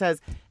it? It says,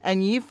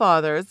 and ye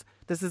fathers,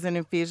 this is in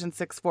Ephesians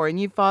 6:4, and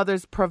ye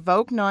fathers,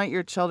 provoke not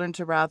your children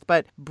to wrath,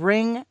 but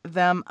bring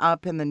them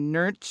up in the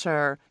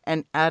nurture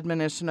and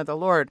admonition of the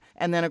Lord.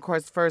 And then, of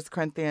course, 1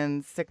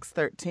 Corinthians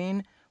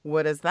 6:13.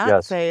 What does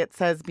that say? It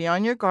says, be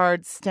on your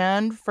guard,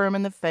 stand firm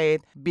in the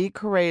faith, be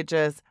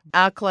courageous,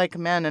 act like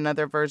men,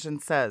 another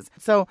version says.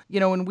 So,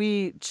 when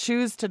we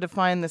choose to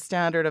define the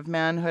standard of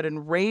manhood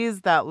and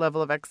raise that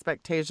level of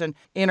expectation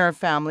in our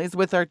families,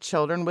 with our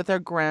children, with our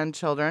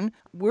grandchildren,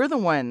 we're the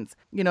ones,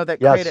 that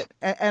create it.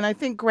 And I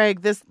think,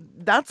 Greg,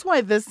 that's why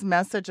this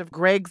message of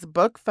Greg's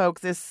book,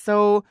 folks, is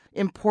so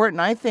important.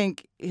 I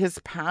think his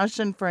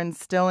passion for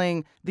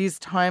instilling these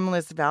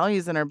timeless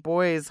values in our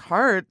boys'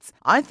 hearts,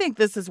 I think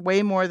this is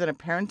way more than a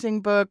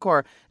parenting book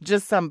or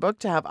just some book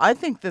to have. I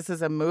think this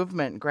is a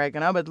movement, Greg,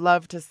 and I would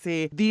love to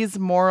see these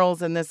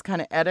morals and this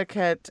kind of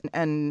etiquette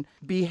and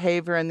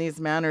behavior and these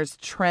manners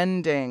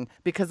trending,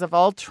 because of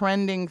all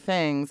trending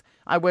things,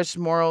 I wish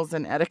morals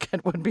and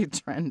etiquette would be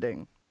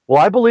trending.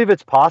 Well, I believe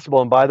it's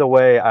possible. And by the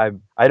way,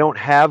 I don't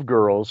have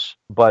girls,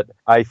 but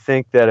I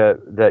think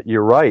that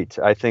you're right.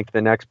 I think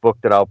the next book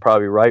that I'll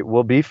probably write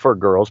will be for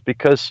girls,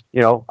 because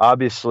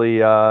obviously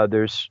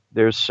there's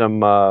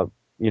some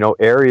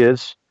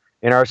areas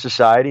in our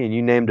society, and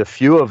you named a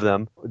few of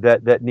them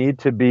that need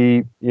to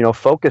be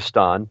focused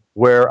on,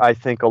 where I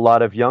think a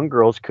lot of young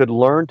girls could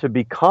learn to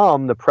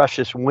become the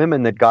precious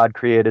women that God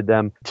created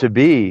them to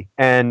be.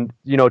 And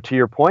to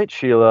your point,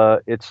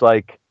 Sheila, it's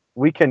like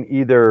we can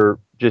either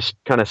just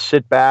kind of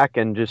sit back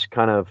and just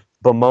kind of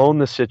bemoan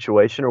the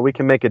situation, or we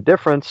can make a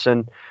difference.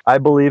 And I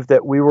believe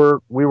that we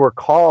were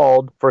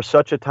called for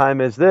such a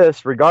time as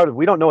this, regardless.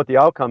 We don't know what the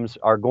outcomes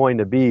are going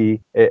to be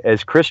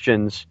as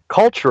Christians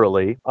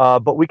culturally,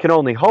 but we can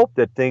only hope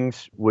that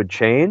things would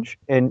change.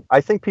 And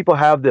I think people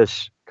have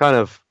this kind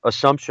of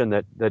assumption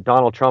that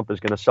Donald Trump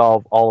is going to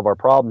solve all of our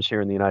problems here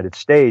in the United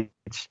States.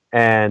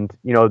 And,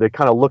 they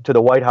kind of look to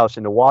the White House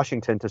and to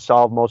Washington to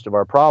solve most of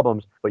our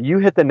problems. But you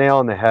hit the nail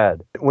on the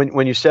head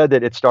when you said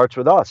that it starts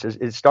with us.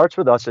 It starts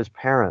with us as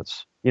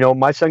parents.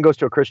 My son goes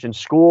to a Christian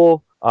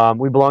school.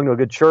 We belong to a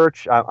good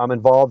church. I'm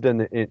involved in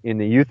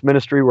the youth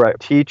ministry where I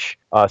teach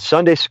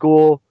Sunday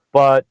school.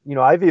 But,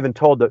 I've even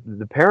told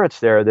the parents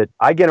there that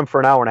I get them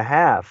for an hour and a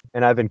half,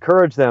 and I've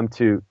encouraged them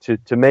to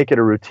make it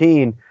a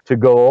routine to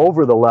go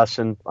over the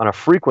lesson on a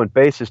frequent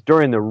basis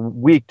during the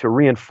week to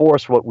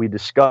reinforce what we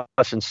discuss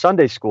in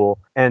Sunday school.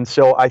 And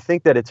so I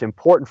think that it's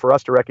important for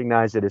us to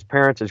recognize that as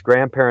parents, as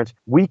grandparents,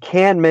 we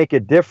can make a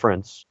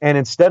difference. And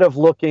instead of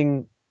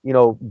looking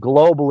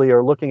globally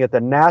or looking at the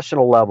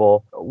national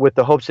level with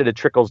the hopes that it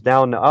trickles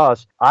down to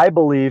us, I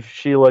believe,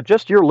 Sheila,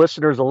 just your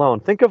listeners alone,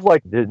 think of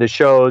like the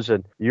shows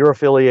that you're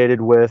affiliated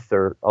with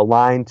or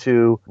aligned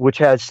to, which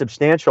has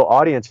substantial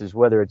audiences,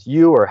 whether it's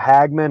you or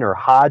Hagman or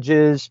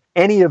Hodges,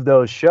 any of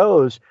those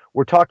shows.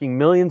 We're talking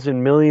millions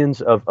and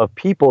millions of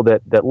people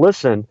that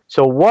listen.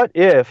 So what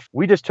if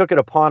we just took it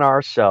upon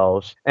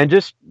ourselves, and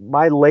just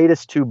my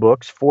latest two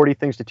books, 40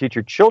 Things to Teach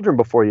Your Children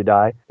Before You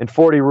Die and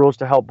 40 Rules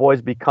to Help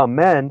Boys Become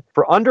Men,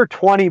 for under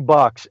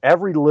 $20,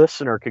 every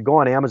listener could go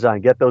on Amazon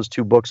and get those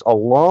two books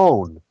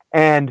alone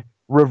and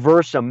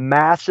reverse a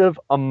massive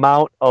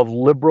amount of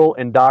liberal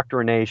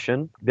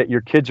indoctrination that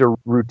your kids are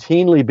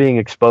routinely being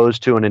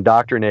exposed to and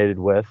indoctrinated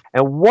with?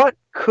 And what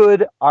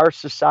could our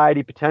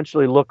society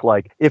potentially look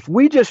like if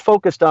we just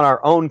focused on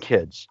our own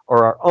kids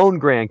or our own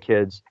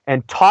grandkids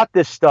and taught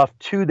this stuff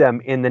to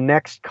them in the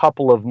next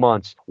couple of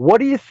months? What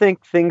do you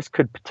think things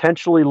could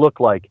potentially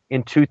look like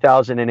in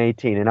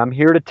 2018? And I'm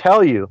here to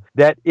tell you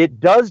that it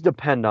does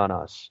depend on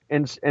us.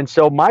 And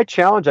so my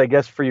challenge, I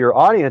guess, for your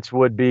audience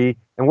would be,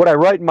 and what I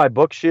write in my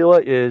book,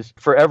 Sheila, is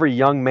for every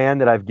young man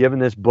that I've given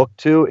this book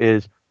to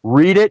is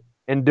read it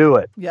and do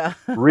it. Yeah.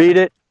 Read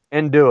it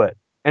and do it.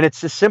 And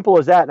it's as simple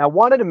as that. And I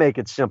wanted to make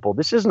it simple.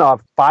 This isn't a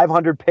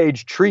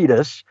 500-page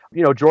treatise.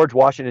 You know, George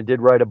Washington did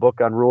write a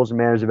book on rules and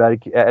manners of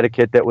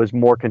etiquette that was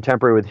more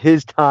contemporary with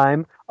his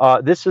time.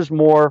 This is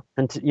more,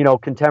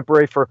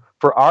 contemporary for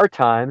our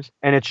times.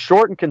 And it's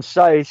short and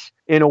concise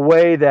in a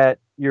way that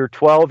your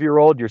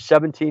 12-year-old, your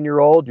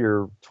 17-year-old,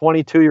 your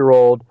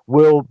 22-year-old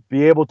will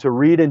be able to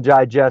read and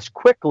digest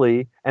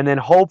quickly and then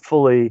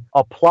hopefully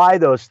apply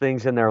those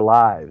things in their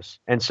lives.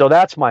 And so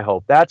that's my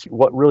hope. That's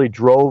what really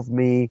drove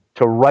me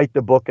to write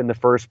the book in the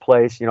first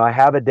place. You know, I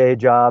have a day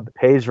job,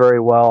 pays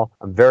very well.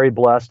 I'm very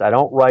blessed. I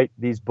don't write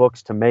these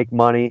books to make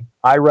money.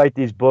 I write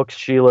these books,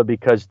 Sheila,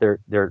 because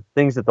they're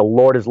things that the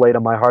Lord has laid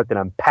on my heart that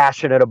I'm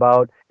passionate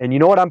about. And you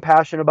know what I'm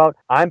passionate about?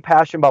 I'm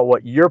passionate about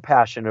what you're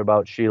passionate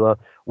about, Sheila,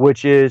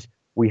 which is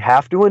we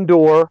have to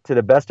endure to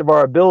the best of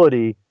our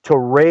ability to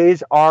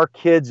raise our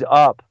kids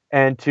up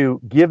and to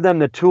give them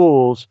the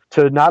tools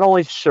to not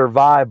only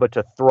survive, but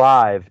to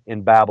thrive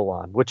in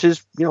Babylon, which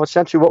is,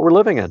 essentially what we're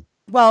living in.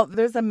 Well,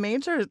 there's a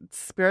major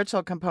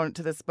spiritual component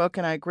to this book,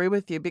 and I agree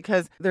with you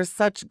because there's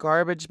such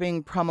garbage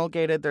being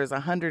promulgated. There's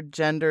 100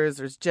 genders.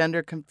 There's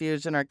gender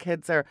confusion. Our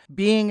kids are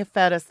being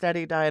fed a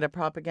steady diet of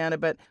propaganda.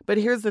 But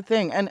here's the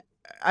thing, and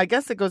I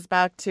guess it goes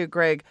back to,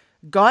 Greg,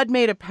 God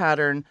made a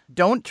pattern.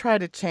 Don't try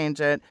to change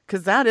it,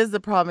 because that is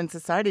the problem in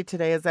society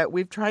today, is that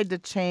we've tried to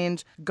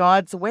change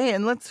God's way.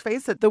 And let's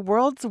face it, the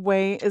world's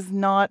way is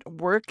not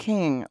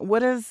working. What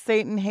does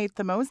Satan hate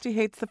the most? He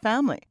hates the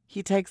family.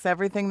 He takes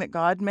everything that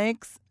God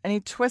makes and he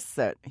twists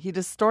it. He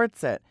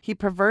distorts it. He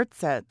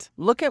perverts it.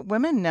 Look at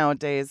women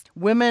nowadays.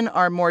 Women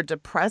are more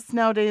depressed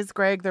nowadays,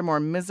 Greg. They're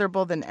more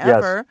miserable than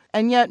ever. Yes.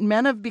 And yet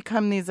men have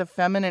become these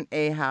effeminate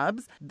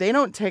Ahabs. They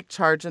don't take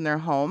charge in their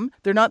home.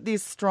 They're not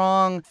these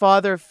strong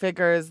father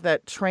figures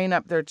that train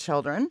up their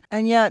children.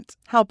 And yet,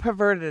 how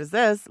perverted is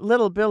this?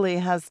 Little Billy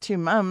has 2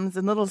 mums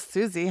and little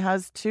Susie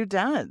has 2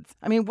 dads.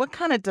 I mean, what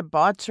kind of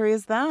debauchery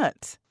is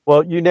that?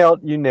 Well, you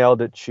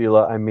nailed it,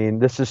 Sheila. I mean,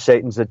 this is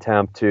Satan's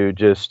attempt to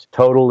just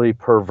totally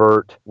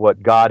pervert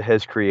what God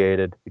has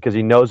created, because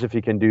he knows if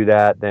he can do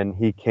that, then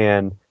he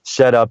can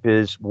set up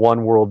his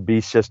one world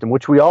beast system,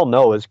 which we all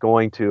know is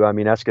going to,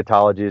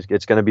 eschatology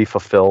it's going to be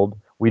fulfilled.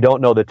 We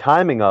don't know the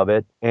timing of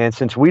it. And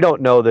since we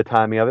don't know the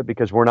timing of it,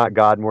 because we're not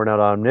God and we're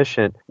not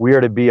omniscient, we are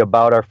to be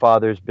about our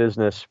Father's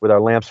business with our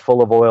lamps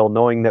full of oil,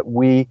 knowing that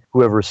we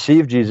who have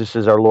received Jesus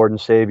as our Lord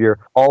and Savior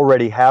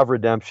already have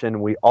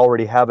redemption. We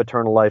already have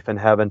eternal life in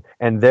heaven.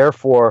 And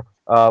therefore,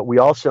 we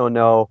also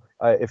know,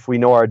 if we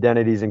know our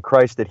identities in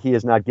Christ, that he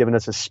has not given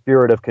us a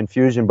spirit of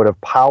confusion, but of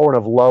power and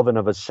of love and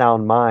of a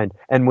sound mind.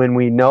 And when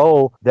we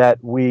know that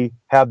we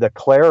have the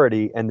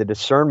clarity and the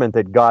discernment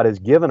that God has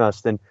given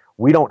us, then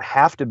we don't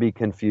have to be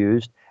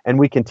confused, and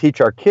we can teach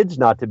our kids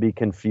not to be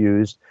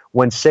confused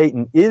when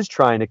Satan is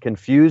trying to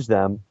confuse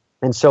them.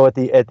 And so at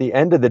the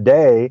end of the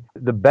day,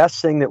 the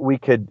best thing that we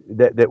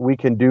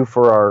can do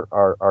for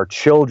our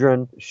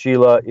children,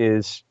 Sheila,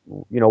 is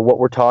what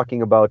we're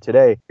talking about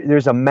today.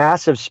 There's a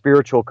massive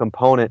spiritual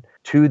component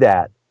to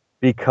that,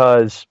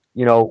 because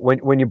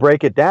when you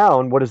break it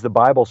down, what does the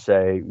Bible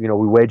say? We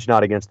wage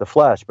not against the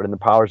flesh, but in the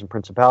powers and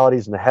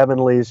principalities, in the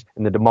heavenlies,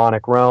 in the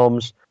demonic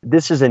realms.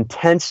 This is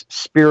intense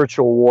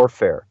spiritual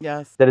warfare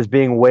that is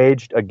being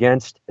waged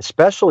against,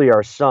 especially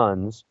our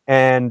sons.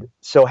 And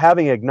so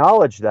having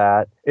acknowledged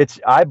that, it's,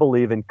 I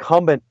believe,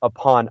 incumbent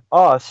upon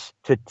us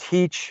to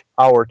teach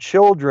our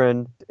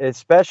children,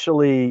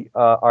 especially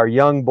our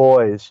young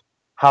boys,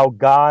 how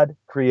God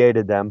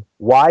created them,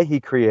 why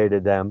he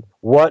created them,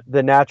 what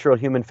the natural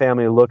human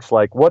family looks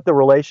like, what the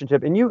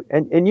relationship, and you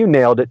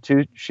nailed it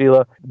too,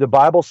 Sheila. The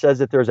Bible says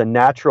that there's a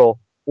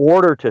natural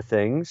order to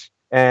things,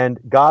 and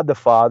God the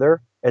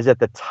Father is at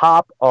the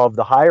top of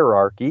the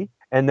hierarchy,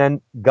 and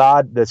then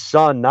God the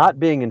Son, not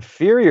being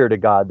inferior to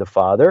God the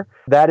Father,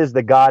 that is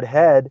the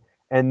Godhead,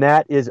 and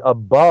that is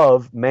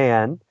above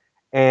man.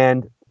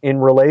 And in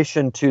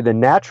relation to the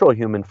natural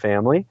human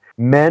family,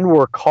 men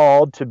were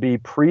called to be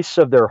priests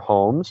of their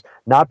homes,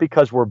 not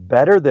because we're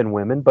better than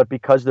women, but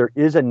because there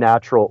is a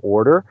natural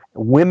order.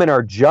 Women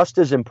are just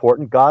as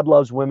important. God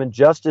loves women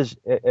just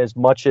as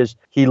much as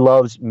he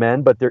loves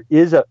men, but there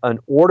is an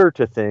order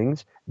to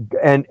things.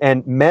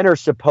 And men are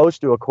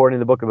supposed to, according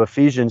to the book of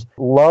Ephesians,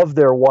 love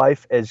their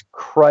wife as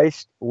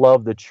Christ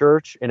loved the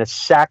church in a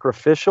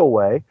sacrificial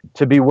way,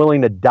 to be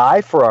willing to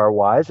die for our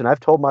wives. And I've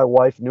told my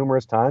wife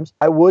numerous times,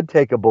 I would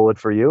take a bullet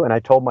for you. And I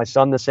told my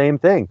son the same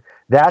thing,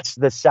 That's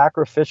the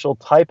sacrificial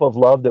type of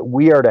love that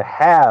we are to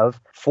have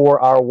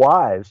for our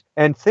wives.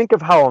 And think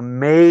of how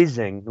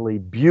amazingly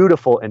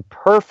beautiful and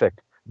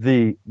perfect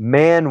the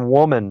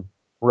man-woman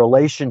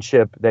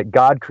relationship that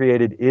God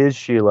created is,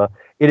 Sheila.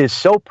 It is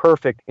so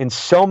perfect in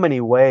so many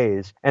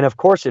ways. And of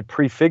course, it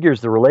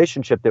prefigures the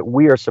relationship that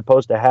we are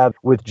supposed to have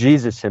with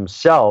Jesus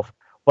himself.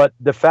 But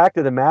the fact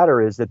of the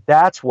matter is that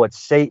that's what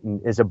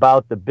Satan is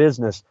about, the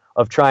business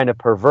of trying to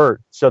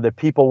pervert so that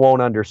people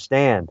won't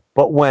understand.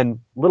 But when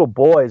little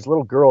boys,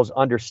 little girls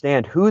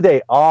understand who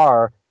they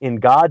are in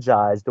God's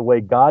eyes, the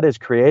way God has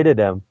created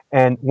them,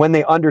 and when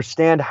they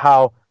understand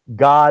how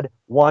God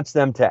wants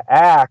them to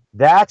act,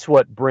 that's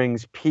what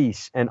brings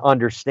peace and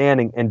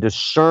understanding and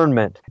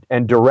discernment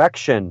and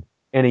direction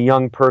in a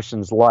young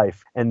person's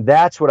life. And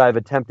that's what I've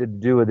attempted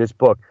to do with this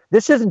book.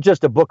 This isn't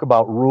just a book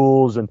about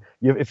rules and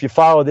if you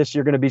follow this,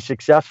 you're going to be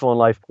successful in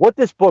life. What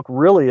this book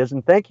really is,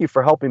 and thank you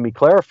for helping me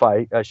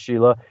clarify,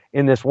 Sheila,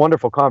 in this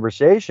wonderful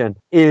conversation,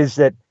 is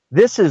that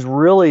this is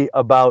really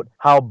about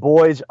how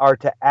boys are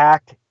to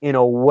act in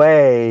a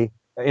way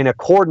in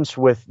accordance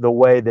with the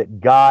way that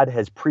God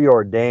has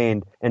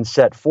preordained and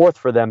set forth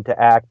for them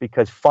to act,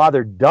 because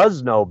Father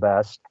does know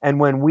best. And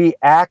when we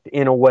act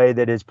in a way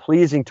that is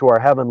pleasing to our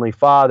Heavenly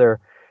Father,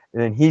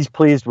 and He's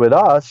pleased with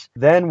us,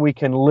 then we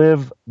can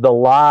live the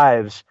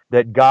lives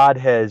that God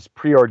has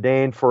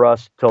preordained for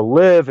us to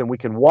live, and we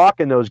can walk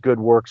in those good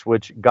works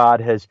which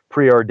God has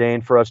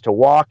preordained for us to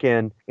walk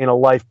in a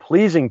life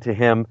pleasing to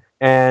Him.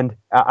 And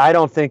I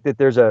don't think that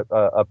there's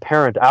a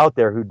parent out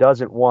there who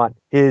doesn't want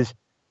his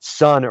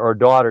son or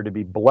daughter to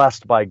be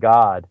blessed by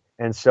God.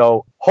 And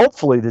so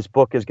hopefully this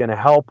book is going to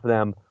help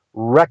them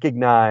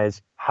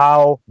recognize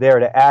how they're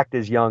to act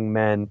as young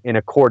men in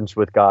accordance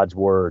with God's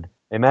word.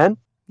 Amen?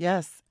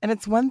 Yes. And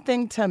it's one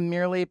thing to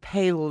merely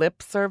pay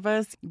lip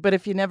service, but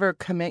if you never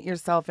commit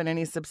yourself in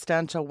any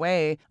substantial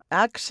way,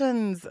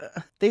 actions,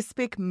 they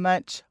speak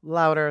much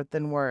louder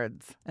than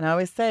words. And I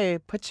always say,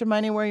 put your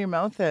money where your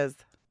mouth is.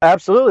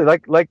 Absolutely.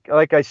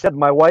 Like I said,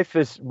 my wife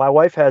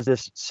has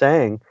this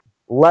saying,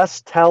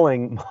 less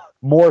telling,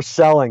 more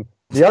selling.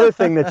 The other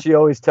thing that she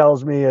always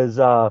tells me is,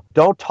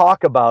 don't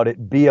talk about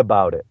it, be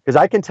about it. Because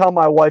I can tell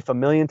my wife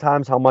 1,000,000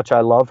 times how much I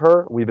love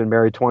her. We've been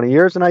married 20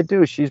 years, and I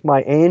do. She's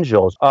my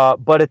angel.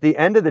 But at the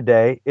end of the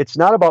day, it's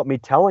not about me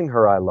telling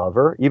her I love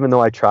her, even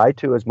though I try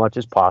to as much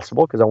as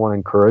possible, because I want to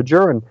encourage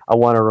her and I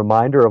want to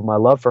remind her of my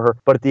love for her.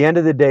 But at the end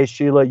of the day,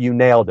 Sheila, you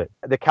nailed it.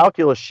 The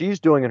calculus she's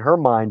doing in her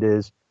mind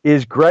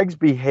is Greg's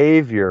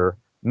behavior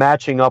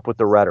matching up with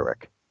the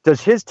rhetoric? Does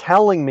his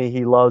telling me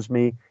he loves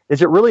me,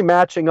 is it really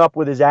matching up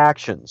with his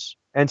actions?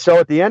 And so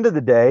at the end of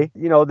the day,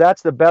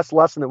 that's the best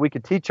lesson that we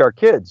could teach our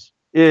kids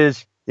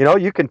is,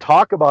 you can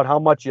talk about how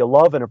much you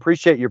love and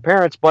appreciate your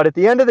parents, but at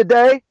the end of the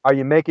day, are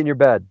you making your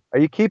bed? Are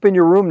you keeping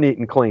your room neat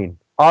and clean?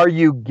 Are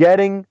you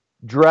getting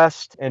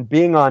dressed and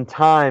being on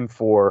time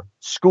for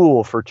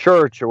school, for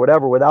church or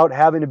whatever, without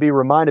having to be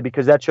reminded,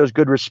 because that shows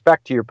good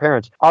respect to your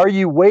parents? Are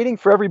you waiting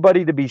for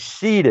everybody to be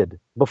seated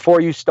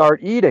before you start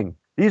eating?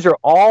 These are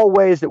all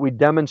ways that we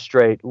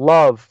demonstrate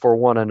love for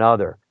one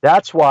another.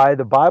 That's why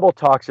the Bible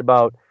talks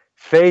about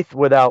faith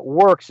without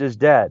works is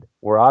dead.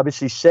 We're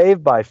obviously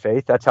saved by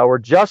faith. That's how we're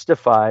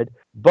justified.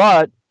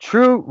 But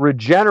true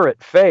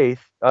regenerate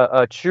faith,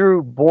 a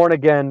true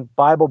born-again,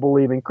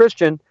 Bible-believing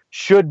Christian,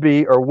 should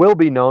be or will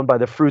be known by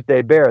the fruit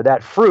they bear.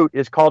 That fruit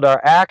is called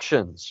our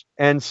actions.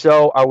 And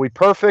so are we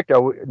perfect?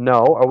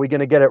 No. Are we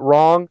going to get it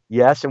wrong?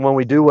 Yes. And when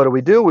we do, what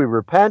do? We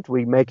repent.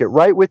 We make it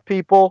right with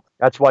people.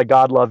 That's why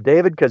God loved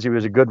David, because he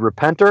was a good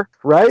repenter,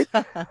 right?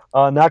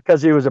 Not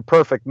because he was a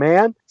perfect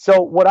man.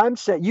 So what I'm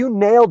saying, you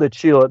nailed it,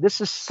 Sheila.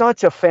 This is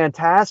such a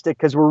fantastic,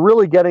 because we're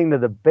really getting to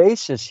the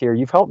basis here.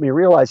 You've helped me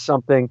realize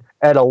something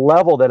at a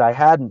level that I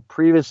hadn't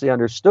previously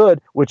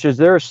understood, which is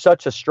there's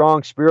such a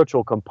strong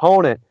spiritual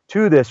component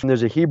to this. And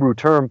there's a Hebrew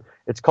term,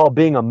 it's called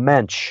being a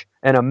mensch.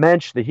 And a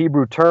mensch, the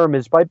Hebrew term,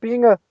 is by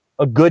being a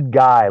good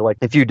guy. Like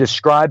if you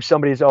describe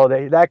somebody as,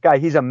 that guy,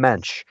 he's a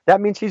mensch.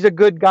 That means he's a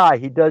good guy.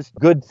 He does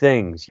good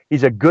things.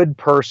 He's a good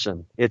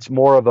person. It's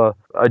more of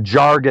a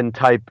jargon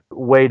type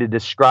way to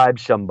describe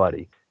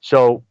somebody.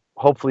 So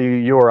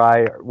hopefully you or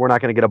I, we're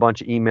not going to get a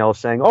bunch of emails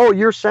saying, oh,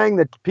 you're saying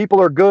that people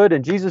are good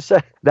and Jesus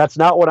said, that's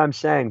not what I'm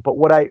saying.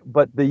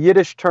 But the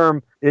Yiddish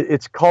term,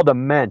 it's called a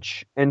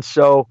mensch. And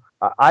so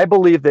I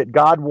believe that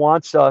God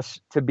wants us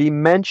to be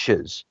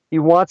mensches. He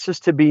wants us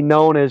to be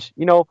known as,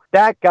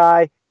 that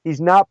guy, he's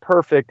not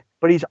perfect,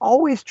 but he's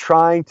always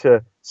trying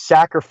to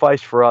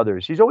sacrifice for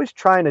others. He's always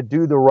trying to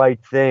do the right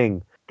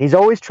thing. He's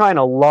always trying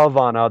to love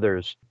on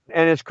others.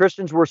 And as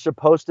Christians, we're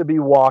supposed to be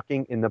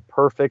walking in the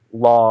perfect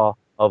law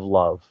of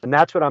love. And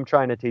that's what I'm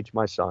trying to teach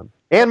my son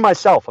and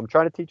myself. I'm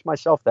trying to teach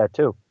myself that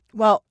too.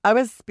 Well, I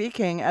was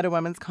speaking at a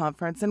women's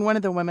conference, and one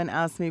of the women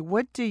asked me,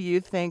 what do you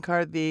think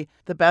are the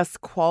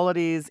best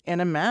qualities in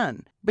a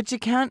man? But you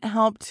can't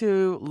help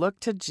to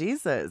look to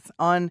Jesus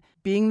on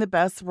being the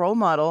best role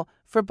model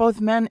for both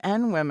men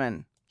and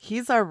women.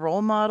 He's our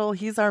role model.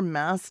 He's our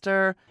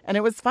master. And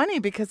it was funny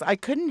because I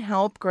couldn't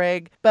help,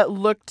 Greg, but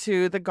look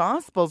to the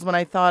Gospels when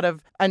I thought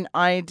of an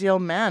ideal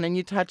man. And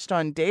you touched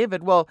on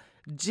David. Well,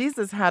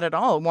 Jesus had it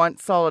all. Want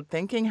solid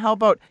thinking? How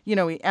about,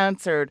 he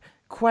answered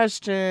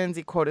questions,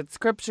 he quoted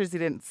scriptures, he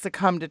didn't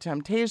succumb to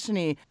temptation,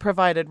 he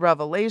provided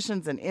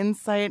revelations and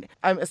insight,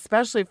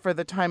 especially for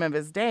the time of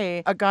his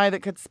day. A guy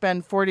that could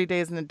spend 40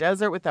 days in the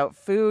desert without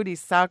food, he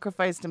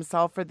sacrificed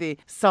himself for the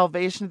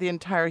salvation of the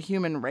entire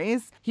human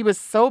race. He was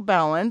so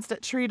balanced,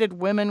 it treated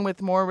women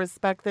with more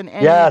respect than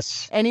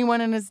anyone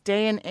in his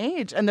day and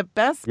age. And the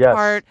best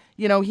part,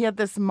 he had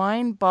this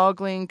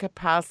mind-boggling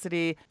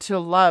capacity to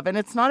love. And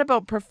it's not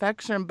about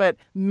perfection, but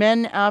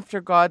men after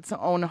God's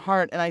own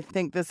heart. And I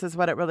think this is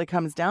what it really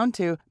comes down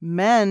to.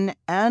 Men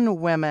and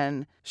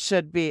women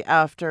should be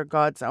after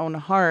God's own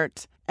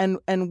heart, and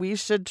we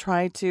should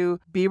try to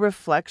be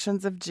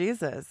reflections of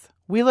Jesus.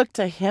 We look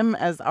to him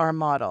as our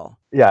model.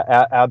 Yeah,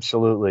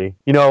 absolutely.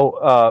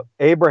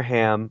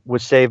 Abraham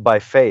was saved by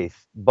faith,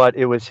 but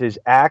it was his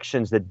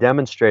actions that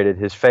demonstrated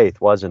his faith,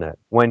 wasn't it?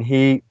 When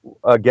he,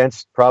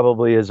 against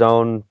probably his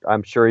own,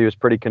 I'm sure he was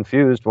pretty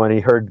confused when he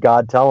heard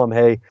God tell him,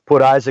 hey,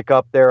 put Isaac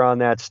up there on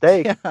that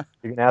stake. Yeah.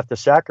 You're going to have to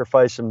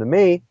sacrifice him to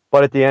me.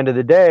 But at the end of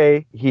the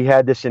day, he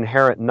had this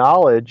inherent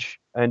knowledge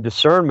and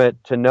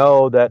discernment to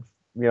know that,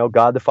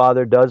 God the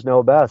Father does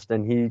know best,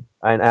 and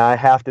I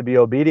have to be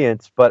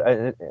obedient.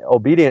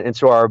 And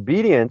so our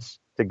obedience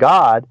to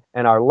God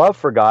and our love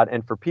for God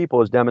and for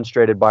people is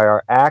demonstrated by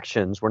our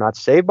actions. We're not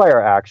saved by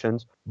our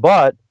actions,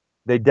 but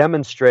they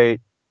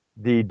demonstrate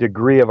the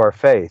degree of our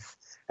faith.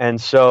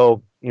 And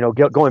so,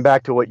 going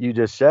back to what you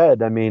just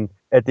said, I mean,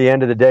 at the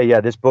end of the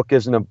day, this book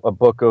isn't a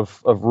book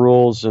of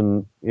rules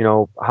and,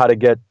 how to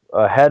get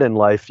ahead in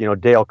life,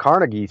 Dale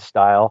Carnegie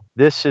style.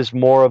 This is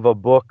more of a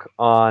book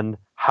on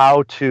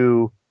how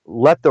to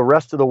let the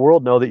rest of the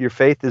world know that your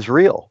faith is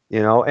real,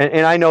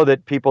 and I know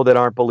that people that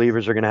aren't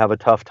believers are going to have a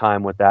tough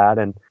time with that,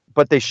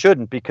 but they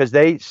shouldn't, because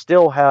they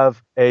still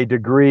have a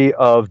degree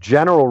of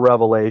general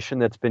revelation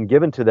that's been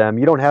given to them.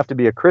 You don't have to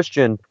be a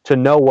Christian to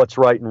know what's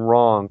right and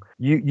wrong.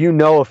 You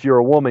know, if you're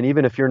a woman,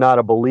 even if you're not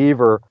a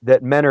believer,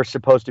 that men are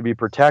supposed to be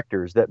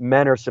protectors, that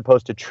men are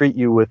supposed to treat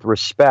you with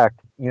respect,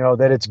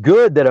 that it's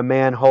good that a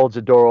man holds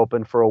a door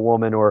open for a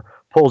woman or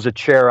pulls a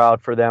chair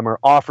out for them or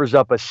offers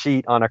up a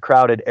seat on a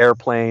crowded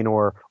airplane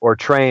or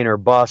train or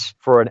bus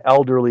for an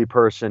elderly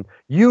person.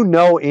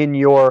 In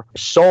your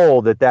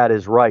soul that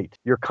is right.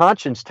 Your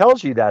conscience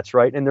tells you that's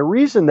right. And the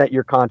reason that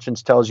your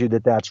conscience tells you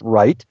that that's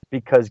right,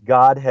 because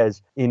God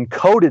has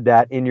encoded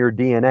that in your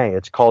DNA.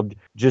 It's called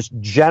just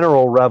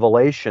general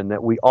revelation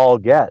that we all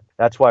get.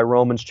 That's why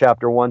Romans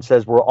chapter 1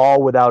 says we're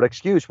all without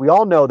excuse. We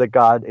all know that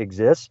God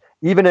exists,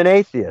 even an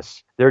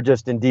atheist. They're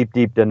just in deep,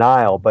 deep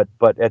denial. But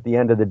at the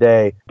end of the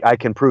day, I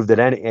can prove that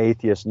any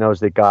atheist knows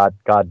that God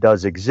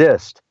does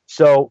exist.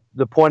 So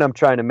the point I'm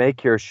trying to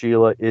make here,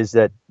 Sheila, is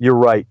that you're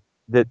right.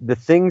 The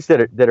things that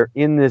are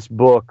in this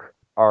book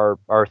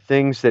are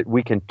things that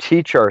we can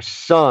teach our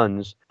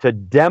sons to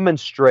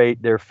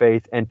demonstrate their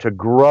faith and to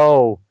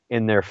grow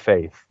in their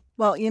faith.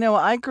 Well,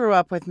 I grew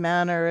up with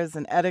manners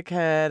and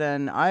etiquette,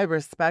 and I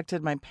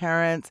respected my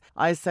parents.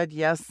 I said,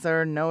 yes,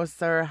 sir, no,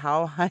 sir,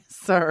 how high,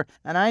 sir.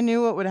 And I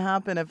knew what would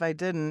happen if I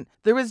didn't.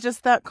 There was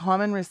just that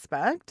common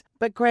respect.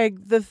 But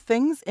Greg, the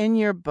things in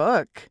your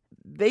book,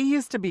 they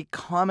used to be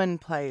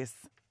commonplace.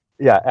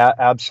 Yeah,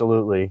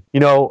 absolutely.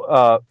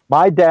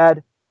 My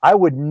dad, I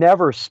would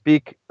never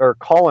speak or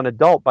call an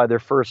adult by their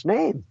first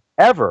name,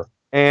 ever.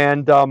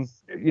 And,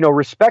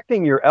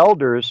 respecting your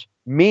elders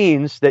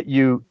means that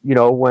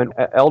when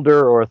an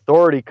elder or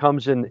authority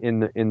comes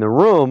in the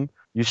room,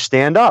 you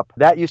stand up.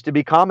 That used to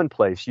be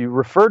commonplace. You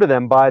refer to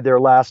them by their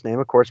last name,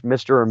 of course,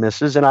 Mr. or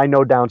Mrs. And I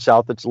know down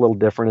south it's a little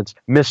different. It's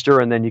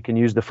Mr. and then you can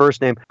use the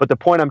first name. But the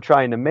point I'm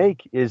trying to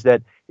make is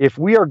that if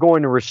we are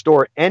going to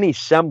restore any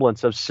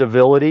semblance of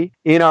civility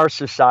in our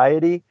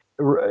society,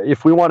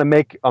 if we want to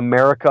make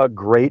America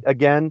great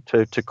again,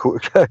 to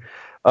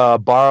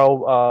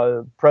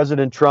borrow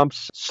President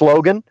Trump's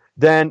slogan,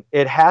 then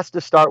it has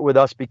to start with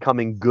us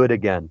becoming good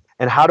again.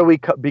 And how do we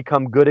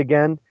become good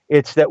again?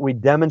 It's that we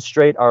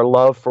demonstrate our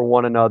love for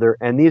one another.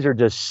 And these are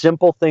just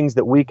simple things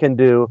that we can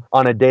do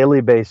on a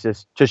daily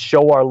basis to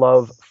show our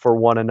love for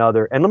one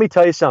another. And let me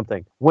tell you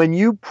something. When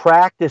you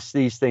practice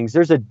these things,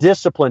 there's a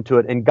discipline to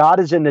it. And God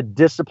is in the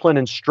discipline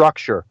and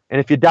structure. And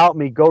if you doubt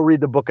me, go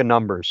read the book of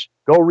Numbers.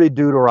 Go read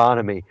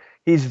Deuteronomy.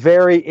 He's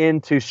very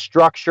into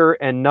structure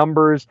and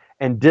numbers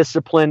and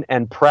discipline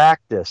and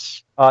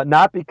practice,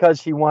 not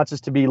because he wants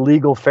us to be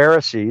legal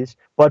Pharisees,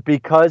 but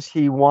because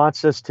he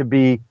wants us to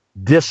be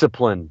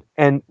disciplined.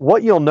 And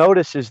what you'll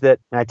notice is that,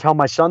 and I tell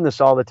my son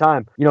this all the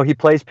time, he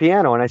plays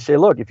piano, and I say,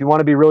 look, if you want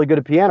to be really good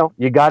at piano,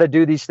 you got to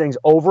do these things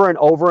over and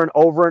over and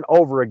over and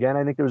over again.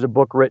 I think there was a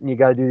book written, you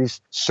got to do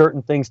these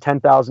certain things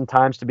 10,000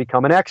 times to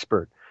become an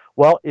expert.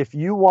 Well, if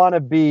you want to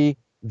be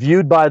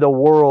viewed by the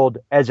world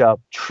as a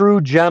true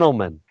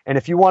gentleman, and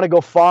if you want to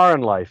go far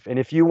in life, and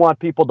if you want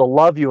people to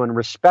love you and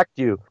respect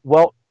you,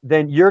 well,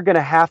 then you're going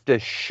to have to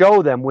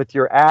show them with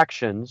your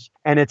actions,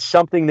 and it's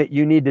something that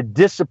you need to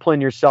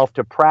discipline yourself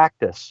to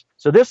practice.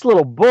 So this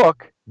little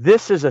book,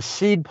 this is a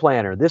seed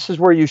planter. This is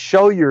where you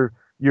show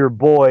your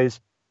boys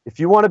if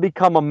you want to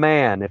become a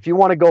man, if you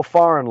want to go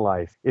far in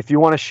life, if you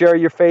want to share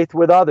your faith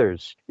with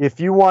others, if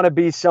you want to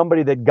be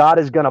somebody that God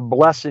is going to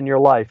bless in your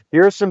life,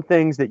 here are some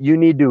things that you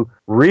need to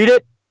read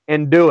it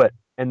and do it.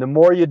 And the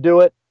more you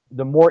do it,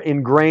 the more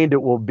ingrained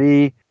it will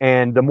be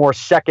and the more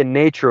second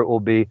nature it will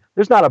be.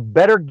 There's not a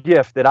better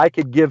gift that I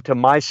could give to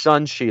my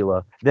son,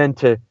 Sheila, than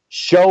to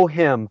show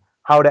him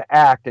how to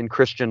act in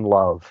Christian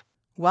love.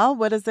 Well,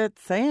 what does it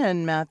say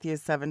in Matthew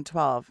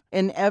 7:12?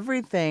 In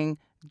everything,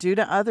 do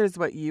to others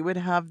what you would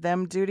have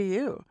them do to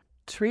you.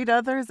 Treat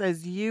others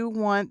as you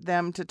want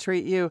them to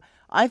treat you.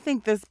 I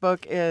think this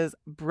book is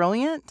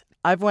brilliant.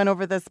 I've went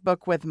over this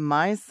book with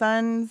my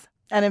sons.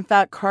 And in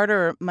fact,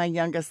 Carter, my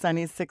youngest son,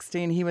 he's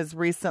 16, he was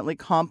recently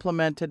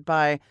complimented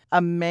by a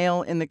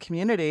male in the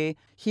community.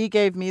 He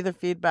gave me the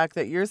feedback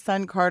that your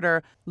son,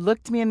 Carter,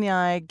 looked me in the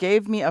eye,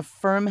 gave me a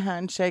firm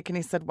handshake, and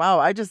he said, wow,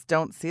 I just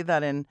don't see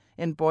that in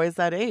boys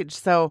that age.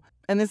 So,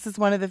 and this is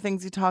one of the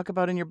things you talk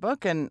about in your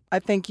book, and I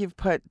think you've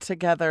put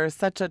together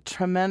such a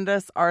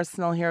tremendous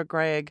arsenal here,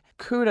 Greg.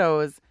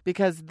 Kudos,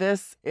 because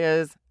this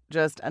is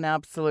just an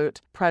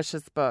absolute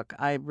precious book.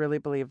 I really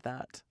believe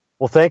that.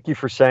 Well, thank you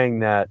for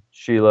saying that,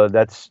 Sheila.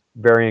 That's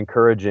very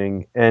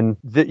encouraging. And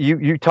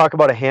you talk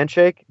about a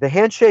handshake. The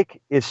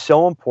handshake is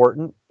so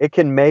important. It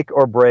can make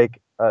or break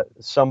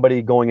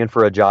somebody going in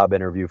for a job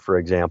interview, for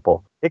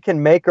example. It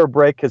can make or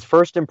break because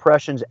first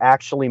impressions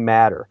actually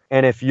matter.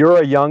 And if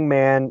you're a young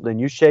man and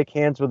you shake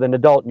hands with an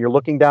adult and you're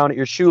looking down at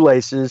your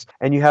shoelaces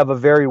and you have a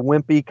very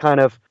wimpy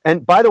kind of,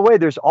 and by the way,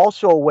 there's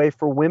also a way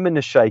for women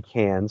to shake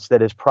hands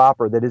that is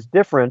proper, that is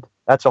different.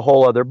 That's a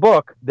whole other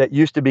book that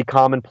used to be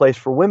commonplace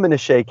for women to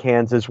shake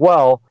hands as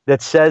well,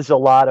 that says a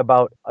lot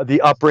about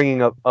the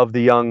upbringing of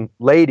the young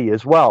lady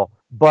as well.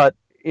 But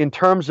in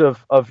terms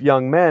of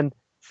young men,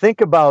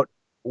 think about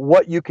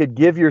what you could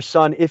give your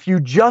son if you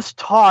just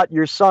taught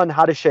your son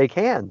how to shake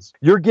hands.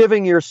 You're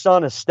giving your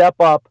son a step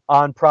up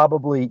on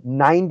probably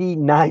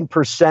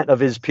 99% of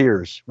his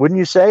peers, wouldn't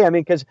you say? I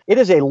mean, because it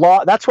is a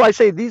law. That's why I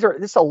say this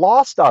is a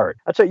lost art.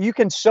 That's why you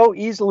can so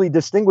easily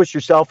distinguish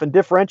yourself and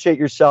differentiate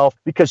yourself,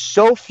 because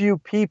so few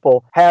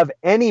people have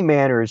any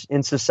manners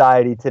in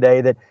society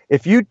today that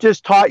if you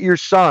just taught your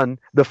son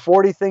the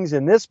 40 things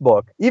in this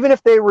book, even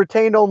if they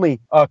retained only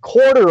a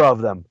quarter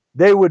of them,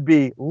 they would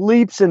be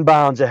leaps and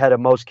bounds ahead of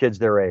most kids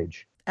their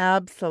age.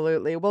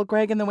 Absolutely. Well,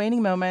 Greg, in the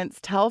waning moments,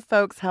 tell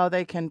folks how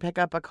they can pick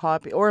up a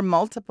copy or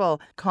multiple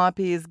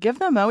copies. Give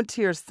them out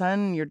to your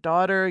son, your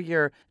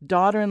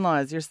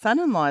daughter-in-laws, your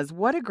son-in-laws.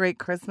 What a great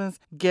Christmas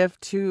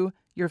gift to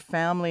your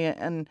family.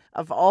 And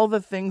of all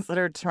the things that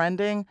are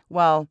trending,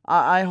 well,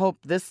 I hope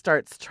this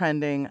starts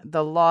trending.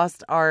 The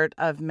lost art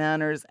of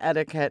manners,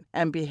 etiquette,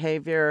 and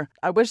behavior.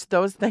 I wish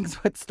those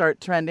things would start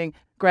trending.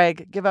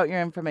 Greg, give out your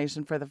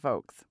information for the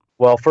folks.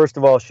 Well, first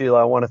of all, Sheila,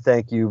 I want to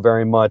thank you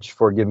very much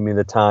for giving me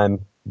the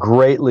time.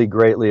 Greatly,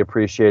 greatly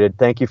appreciated.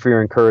 Thank you for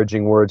your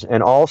encouraging words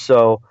and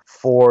also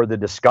for the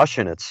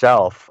discussion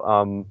itself.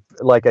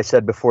 Like I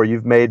said before,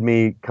 you've made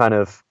me kind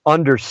of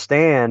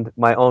understand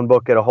my own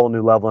book at a whole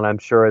new level. And I'm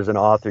sure as an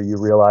author, you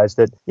realize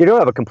that you don't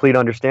have a complete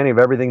understanding of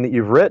everything that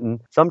you've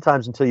written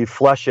sometimes until you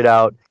flesh it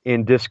out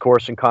in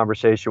discourse and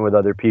conversation with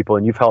other people.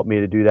 And you've helped me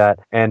to do that.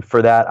 And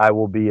for that, I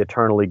will be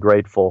eternally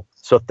grateful.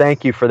 So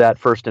thank you for that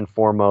first and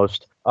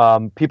foremost.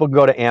 People can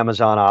go to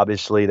Amazon,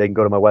 obviously. They can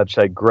go to my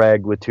website,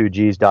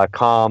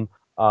 gregwith2gs.com,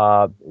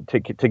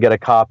 to get a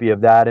copy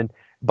of that. And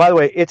by the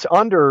way, it's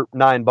under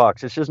 $9.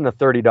 This isn't a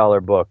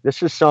 $30 book.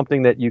 This is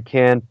something that you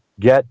can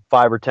get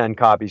 5 or 10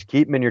 copies.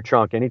 Keep them in your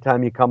trunk.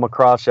 Anytime you come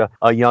across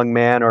a young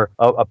man or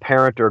a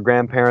parent or a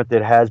grandparent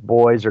that has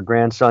boys or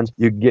grandsons,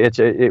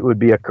 it would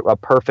be a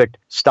perfect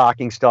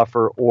stocking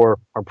stuffer or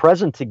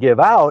present to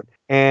give out.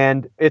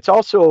 And it's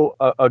also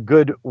a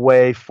good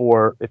way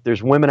for, if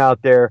there's women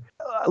out there,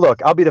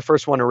 look, I'll be the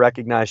first one to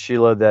recognize,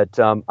 Sheila, that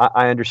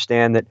I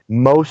understand that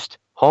most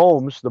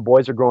homes, the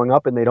boys are growing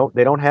up and they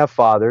don't have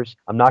fathers.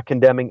 I'm not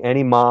condemning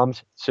any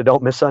moms, so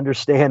don't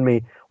misunderstand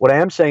me. What I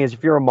am saying is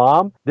if you're a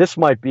mom, this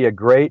might be a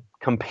great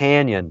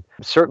companion.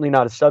 Certainly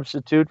not a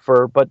substitute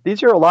but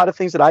these are a lot of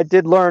things that I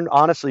did learn,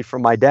 honestly,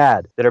 from my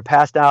dad that are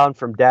passed down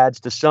from dads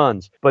to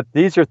sons. But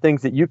these are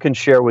things that you can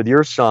share with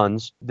your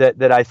sons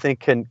that I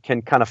think can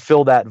kind of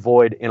fill that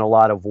void in a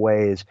lot of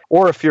ways.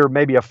 Or if you're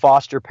maybe a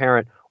foster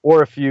parent,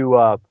 or if you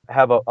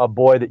have a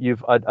boy that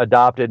you've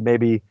adopted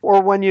maybe,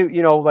 or when you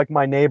like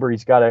my neighbor,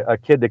 he's got a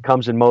kid that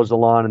comes and mows the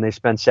lawn and they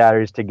spend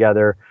Saturdays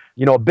together,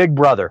 a big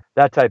brother,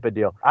 that type of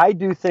deal. I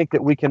do think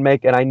that we can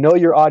make, and I know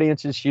your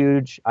audience is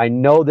huge. I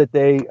know that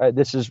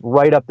this is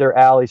right up their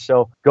alley.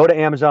 So go to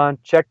Amazon,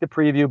 check the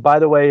preview. By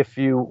the way, if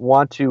you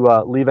want to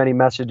leave any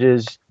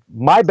messages,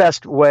 my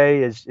best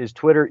way is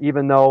Twitter,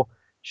 even though,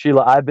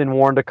 Sheila, I've been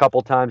warned a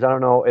couple times. I don't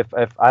know if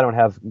I don't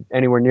have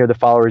anywhere near the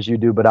followers you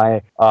do, but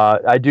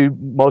I do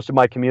most of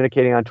my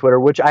communicating on Twitter,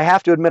 which I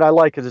have to admit I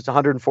like because it's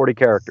 140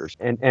 characters,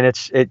 and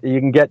you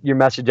can get your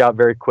message out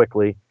very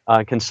quickly,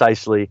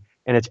 concisely,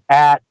 and it's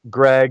at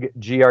Greg,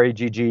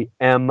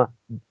 Greggm,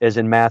 as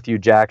in Matthew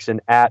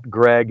Jackson, at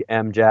Greg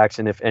M.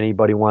 Jackson. If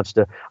anybody wants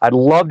to, I'd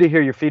love to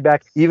hear your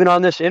feedback, even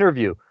on this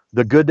interview.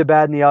 the good, the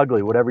bad, and the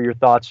ugly, whatever your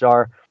thoughts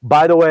are.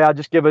 By the way, I'll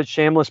just give a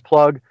shameless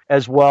plug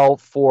as well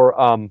for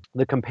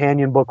the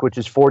companion book, which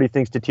is 40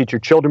 Things to Teach Your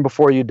Children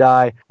Before You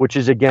Die, which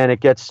is, again,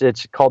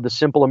 it's called The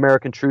Simple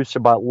American Truths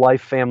About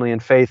Life, Family,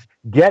 and Faith.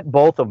 Get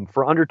both of them.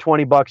 For under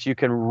 $20, you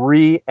can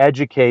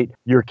re-educate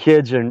your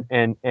kids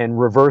and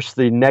reverse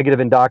the negative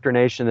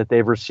indoctrination that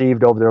they've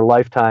received over their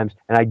lifetimes.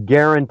 And I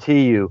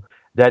guarantee you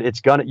that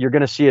you're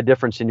gonna see a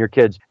difference in your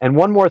kids. And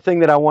one more thing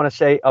that I want to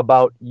say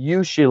about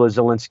you, Sheila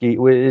Zilinsky,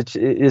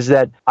 is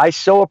that I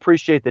so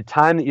appreciate the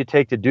time that you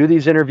take to do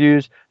these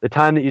interviews, the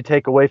time that you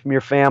take away from your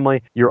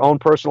family, your own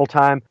personal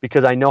time,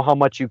 because I know how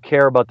much you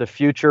care about the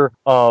future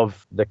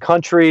of the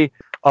country,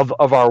 of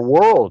our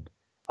world,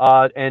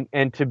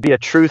 and to be a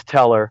truth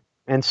teller.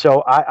 And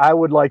so I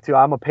would like to,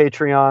 I'm a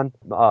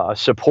Patreon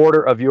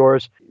supporter of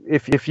yours.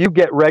 If you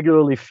get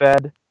regularly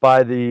fed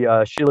by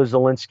the Sheila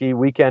Zilinsky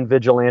Weekend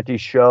Vigilante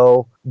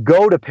Show,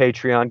 go to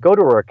Patreon, go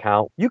to her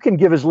account. You can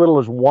give as little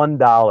as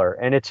 $1,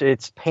 and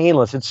it's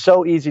painless. It's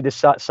so easy to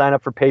sign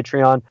up for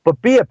Patreon,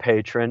 but be a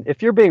patron.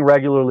 If you're being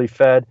regularly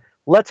fed,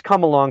 let's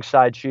come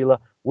alongside Sheila.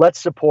 Let's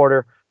support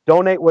her.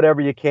 Donate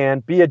whatever you can.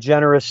 Be a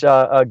generous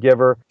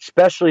giver,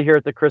 especially here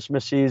at the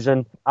Christmas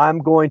season. I'm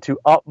going to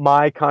up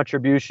my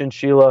contribution,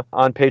 Sheila,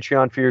 on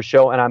Patreon for your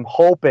show, and I'm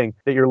hoping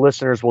that your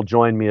listeners will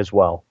join me as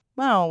well.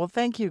 Wow. Well,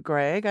 thank you,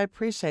 Greg. I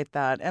appreciate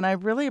that. And I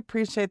really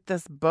appreciate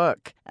this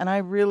book. And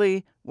I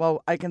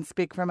can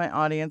speak for my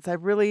audience. I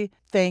really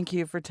thank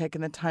you for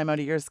taking the time out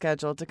of your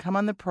schedule to come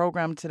on the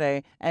program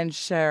today and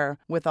share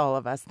with all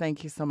of us.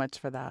 Thank you so much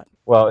for that.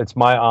 Well, it's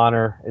my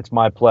honor. It's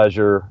my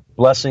pleasure.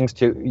 Blessings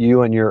to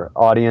you and your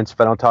audience. If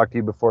I don't talk to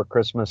you before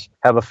Christmas,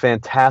 have a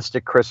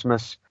fantastic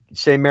Christmas.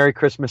 Say Merry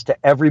Christmas to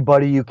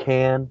everybody you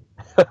can.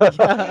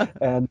 Yeah.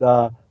 And,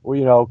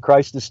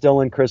 Christ is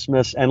still in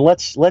Christmas. And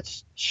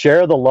let's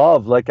share the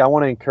love. Like, I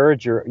want to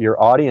encourage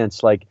your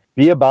audience, like,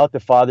 be about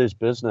the Father's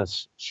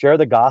business. Share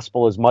the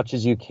gospel as much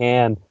as you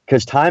can,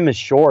 because time is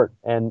short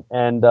and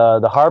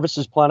the harvest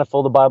is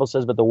plentiful, the Bible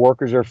says, but the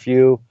workers are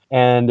few.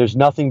 And there's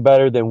nothing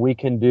better than we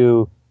can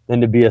do than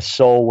to be a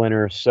soul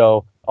winner.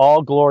 So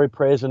all glory,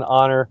 praise, and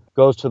honor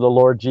goes to the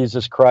Lord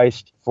Jesus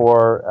Christ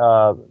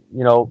for,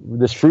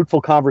 this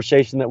fruitful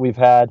conversation that we've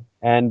had.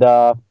 And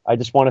I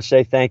just want to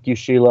say thank you,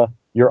 Sheila.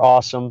 You're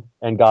awesome,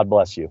 and God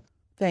bless you.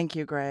 Thank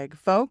you, Greg.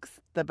 Folks,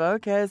 the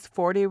book is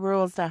 40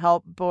 Rules to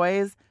Help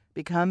Boys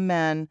Become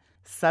Men,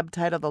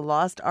 subtitled The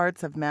Lost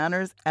Arts of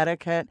Manners,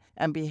 Etiquette,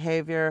 and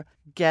Behavior.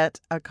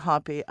 Get a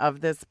copy of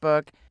this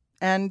book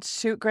and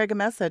shoot Greg a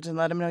message and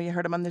let him know you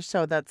heard him on the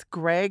show. That's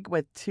Greg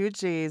with 2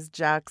 G's,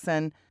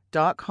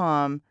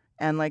 Jackson.com.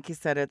 And like he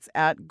said, it's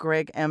at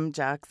Greg M.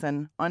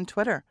 Jackson on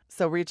Twitter.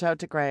 So reach out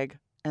to Greg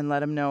and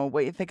let him know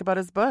what you think about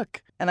his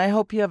book. And I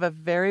hope you have a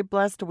very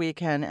blessed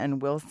weekend,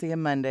 and we'll see you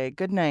Monday.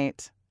 Good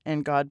night,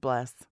 and God bless.